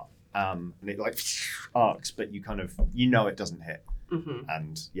shot. And it like arcs, but you know it doesn't hit.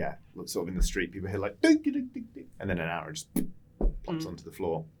 And yeah, sort of in the street, people hear like ding, ding, ding, ding, and then an arrow just pops onto the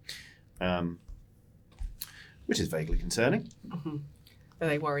floor, which is vaguely concerning. Are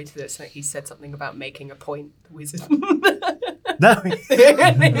they worried that he said something about making a point, the wizard? No, he's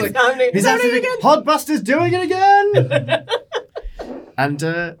absolutely Podbuster's doing it again. And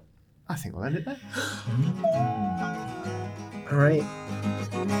I think we'll end it there. All right.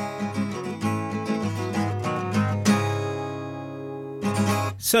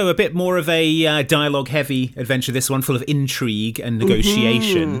 So a bit more of a dialogue-heavy adventure, this one, full of intrigue and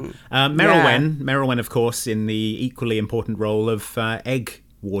negotiation. Merylwen, of course, in the equally important role of egg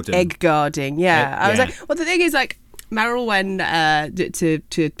warden. Egg guarding, yeah. I was like, well, the thing is, like, Merylwen,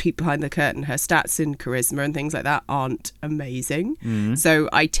 to peek behind the curtain, her stats and charisma and things like that aren't amazing. So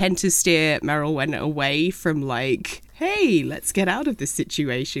I tend to steer Merylwen away from, like, hey, let's get out of this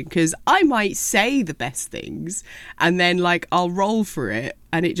situation, because I might say the best things and then, like, I'll roll for it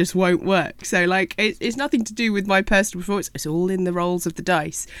and it just won't work. So, like, it's nothing to do with my personal performance. It's all in the rolls of the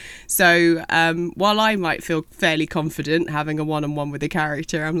dice. So while I might feel fairly confident having a one-on-one with a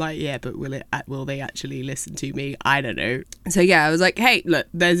character, I'm like, yeah, but will they actually listen to me? I don't know. So, yeah, I was like, hey, look,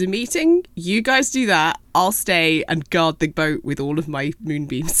 there's a meeting. You guys do that. I'll stay and guard the boat with all of my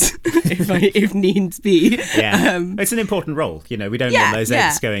moonbeams if needs be. Yeah, it's an important role. You know, we don't want those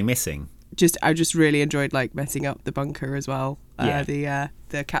eggs going missing. I just really enjoyed like messing up the bunker as well. The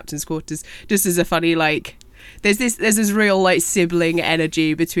captain's quarters, just as a funny like there's this real like sibling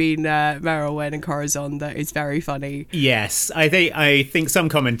energy between Merylwen and Corazon that is very funny. Yes, I think some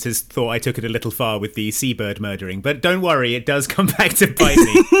commenters thought I took it a little far with the seabird murdering, but don't worry, it does come back to bite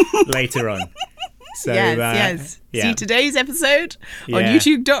me later on. So, yes. Yeah. See today's episode on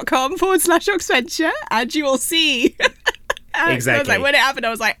youtube.com/Oxventure and you will see. Exactly. I was like, when it happened, I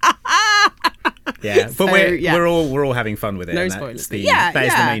was like, ah. Yeah, but we're all having fun with it. No and spoilers. That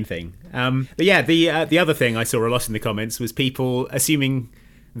is the main thing. But yeah, the other thing I saw a lot in the comments was people assuming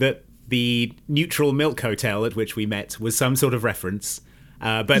that the neutral milk hotel at which we met was some sort of reference.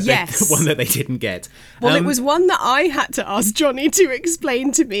 But one that they didn't get. Well, it was one that I had to ask Johnny to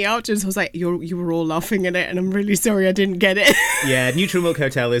explain to me afterwards. I was like, you were all laughing at it, and I'm really sorry I didn't get it. Yeah, Neutral Milk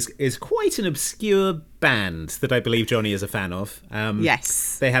Hotel is quite an obscure band that I believe Johnny is a fan of.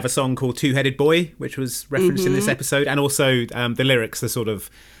 Yes. They have a song called Two-Headed Boy, which was referenced in this episode, and also the lyrics are sort of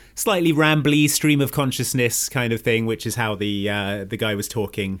slightly rambly, stream of consciousness kind of thing, which is how the guy was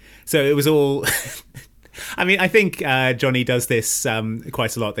talking. So it was all... I mean, I think Johnny does this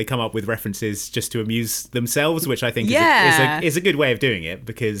quite a lot. They come up with references just to amuse themselves, which I think is a good way of doing it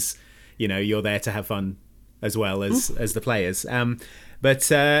because, you know, you're there to have fun as well as the players.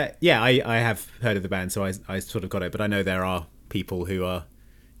 But I have heard of the band, so I sort of got it. But I know there are people who are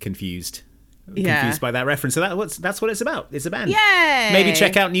confused by that reference. So that's what it's about. It's a band. Yay! Maybe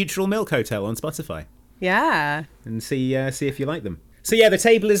check out Neutral Milk Hotel on Spotify. Yeah. And see if you like them. So yeah, the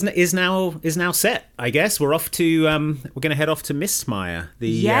table is now set. I guess we're off to we're going to head off to Mistmire,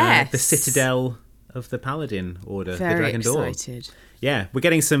 the citadel of the Paladin Order, Very the Dragon Door. excited. Yeah, we're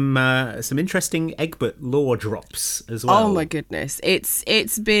getting some interesting Egbert lore drops as well. Oh my goodness,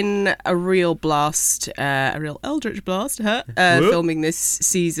 it's been a real blast, a real eldritch blast, filming this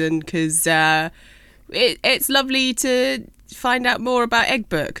season because it's lovely to find out more about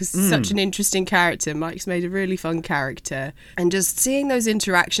Egbert because he's such an interesting character. Mike's made a really fun character, and just seeing those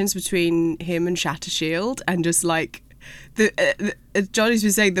interactions between him and Shattershield, and just like Johnny's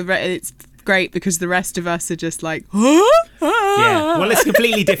been saying, it's great because the rest of us are just like, huh? Yeah, well, it's a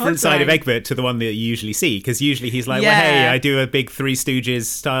completely different side of Egbert to the one that you usually see, because usually he's like, well, hey, I do a big Three Stooges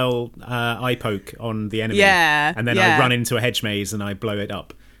style eye poke on the enemy, and then I run into a hedge maze and I blow it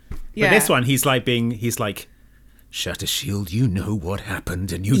up. But this one, he's like, Shattershield, you know what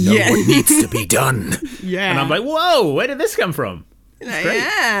happened and you know what needs to be done. And I'm like, whoa, where did this come from? It's great.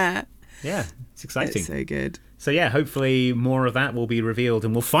 Yeah, it's exciting. It's so good. So yeah, hopefully more of that will be revealed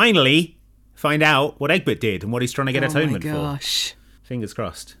and we'll finally find out what Egbert did and what he's trying to get atonement for. Fingers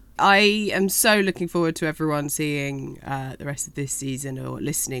crossed. I am so looking forward to everyone seeing the rest of this season or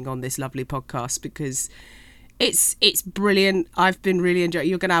listening on this lovely podcast because it's brilliant. I've been really enjoying it.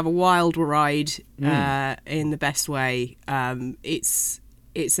 You're going to have a wild ride in the best way. It's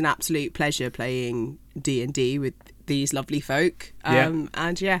an absolute pleasure playing D&D with these lovely folk. And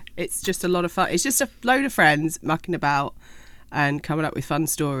it's just a lot of fun. It's just a load of friends mucking about and coming up with fun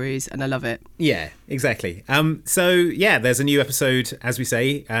stories, and I love it. Yeah, exactly. There's a new episode, as we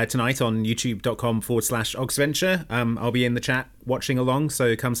say, tonight on youtube.com/Oxventure. I'll be in the chat watching along,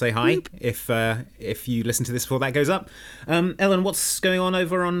 so come say hi if you listen to this before that goes up. Ellen, what's going on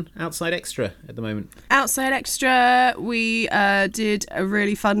over on Outside Extra at the moment? Outside Extra, we did a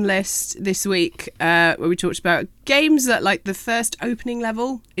really fun list this week where we talked about games that, like, the first opening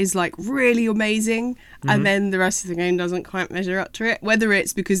level is like really amazing, and then the rest of the game doesn't quite measure up to it, whether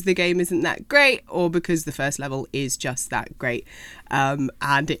it's because the game isn't that great or because the first level is just that great.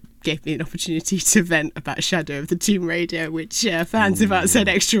 And it gave me an opportunity to vent about Shadow of the Tomb Raider, which fans of Outside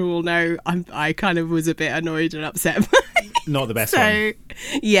Extra will know I kind of was a bit annoyed and upset by. Not the best one.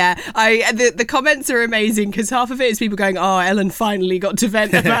 Yeah, the comments are amazing because half of it is people going, oh, Ellen finally got to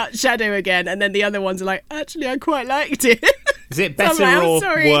vent about Shadow again, and then the other ones are like, actually, I quite liked it. Is it better or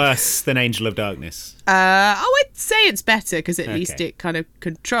worse than Angel of Darkness? I would say it's better because at least it kind of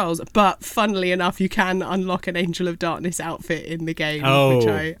controls. But funnily enough, you can unlock an Angel of Darkness outfit in the game. Oh, which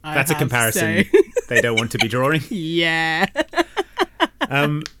I that's a comparison they don't want to be drawing. Yeah.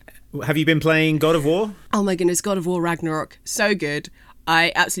 Have you been playing God of War? Oh my goodness, God of War Ragnarok. So good.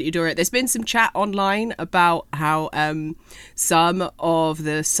 I absolutely adore it. There's been some chat online about how some of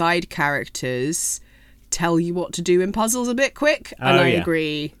the side characters tell you what to do in puzzles a bit quick, and I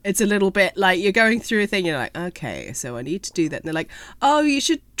agree. It's a little bit like you're going through a thing, you're like, okay, so I need to do that, and they're like, oh, you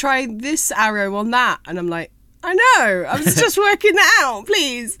should try this arrow on that, and I'm like, I know, I was just working that out,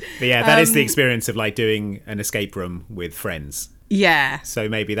 please. But yeah, that is the experience of like doing an escape room with friends. Yeah. So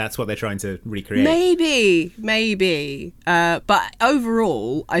maybe that's what they're trying to recreate. Maybe. But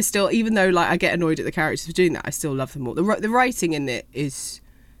overall, I still, even though like I get annoyed at the characters for doing that, I still love them all. The writing in it is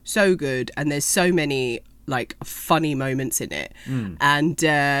so good, and there's so many like funny moments in it. And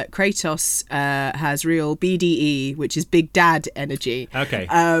Kratos has real BDE, which is big dad energy. Okay.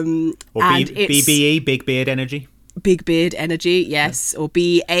 Or BBE, big beard energy. Big beard energy, yes. Or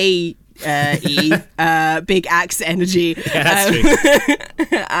BAE, big axe energy. Yeah, that's true.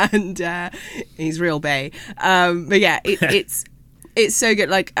 And he's real bae. But yeah, it's so good.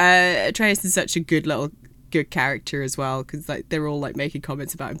 Like Atreus is such a good character as well, because like they're all like making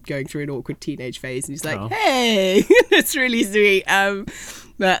comments about him going through an awkward teenage phase, and he's like, hey, it's really sweet.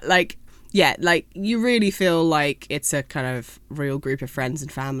 But like, yeah, like you really feel like it's a kind of real group of friends and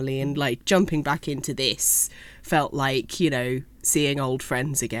family, and like jumping back into this felt like, you know, seeing old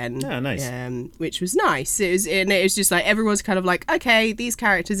friends again. Oh, nice. Which was nice. It was just like everyone's kind of like, okay, these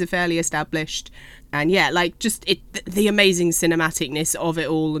characters are fairly established. And yeah, like just the amazing cinematicness of it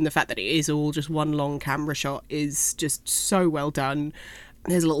all, and the fact that it is all just one long camera shot is just so well done.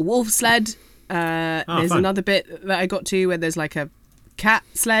 There's a little wolf sled. There's fun. another bit that I got to where there's like a cat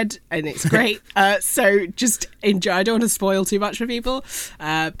sled, and it's great. So just enjoy. I don't want to spoil too much for people,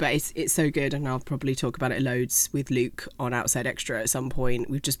 but it's so good, and I'll probably talk about it loads with Luke on Outside Extra at some point.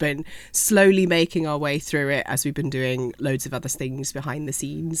 We've just been slowly making our way through it as we've been doing loads of other things behind the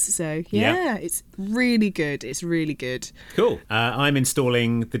scenes. So yeah. It's really good. It's really good. Cool. I'm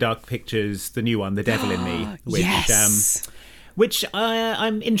installing the Dark Pictures, the new one, The Devil in Me, which yes. Which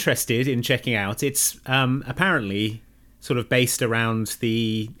I'm interested in checking out. It's apparently sort of based around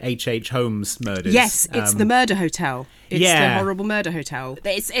the H.H. Holmes murders. Yes, it's the murder hotel. It's the horrible murder hotel.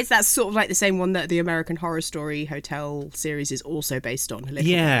 It's that sort of like the same one that the American Horror Story hotel series is also based on.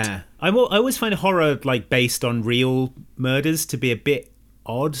 Yeah. I always find horror like based on real murders to be a bit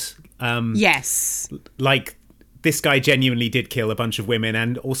odd. Yes. Like this guy genuinely did kill a bunch of women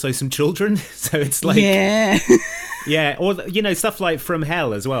and also some children. So it's like... Yeah. Yeah, or, you know, stuff like From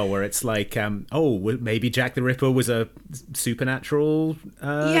Hell as well, where it's like, maybe Jack the Ripper was a supernatural...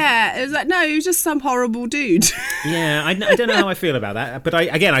 Yeah, it was like, no, he was just some horrible dude. Yeah, I don't know how I feel about that. But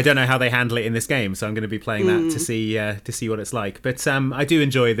I don't know how they handle it in this game, so I'm going to be playing that to see what it's like. But I do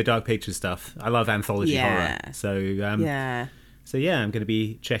enjoy the Dark Pictures stuff. I love anthology horror. So, So yeah, I'm going to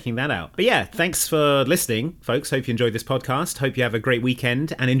be checking that out. But yeah, thanks for listening, folks. Hope you enjoyed this podcast. Hope you have a great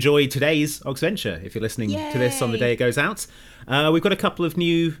weekend and enjoy today's Oxventure if you're listening to this on the day it goes out. We've got a couple of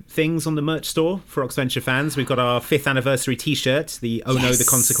new things on the merch store for Oxventure fans. We've got our 5th anniversary t-shirt. The Oh No, The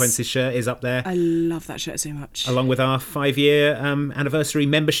Consequences shirt is up there. I love that shirt so much. Along with our 5-year anniversary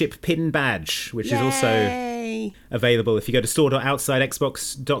membership pin badge, which is also available if you go to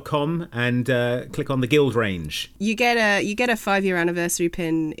store.outsidexbox.com and click on the guild range. You get a 5-year anniversary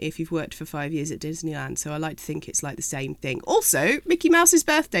pin if you've worked for 5 years at Disneyland, so I like to think it's like the same thing. Also, Mickey Mouse's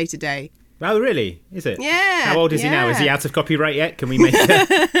birthday today. Oh, really? Is it? Yeah. How old is he now? Is he out of copyright yet? Can we make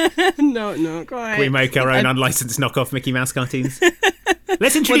No, not quite. Can we make our own unlicensed knockoff Mickey Mouse cartoons?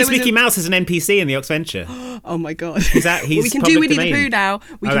 Let's introduce Mickey Mouse as an NPC in the Oxventure. Oh my god! He's we can do Winnie the Pooh now.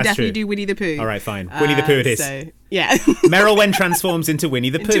 We can definitely do Winnie the Pooh. All right, fine. Winnie the Pooh it is. So, yeah. Meryl transforms into Winnie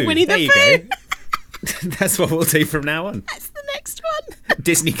the Pooh. There you go. That's what we'll do from now on. That's the next one.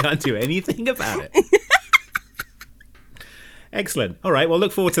 Disney can't do anything about it. Excellent. All right, well,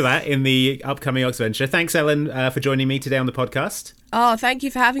 look forward to that in the upcoming Oxventure. Thanks, Ellen, for joining me today on the podcast. Oh, thank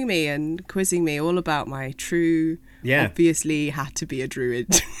you for having me and quizzing me all about my true, obviously had to be a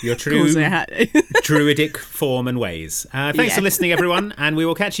druid. Your true druidic form and ways. Thanks for listening, everyone, and we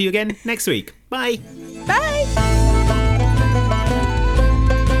will catch you again next week. Bye. Bye.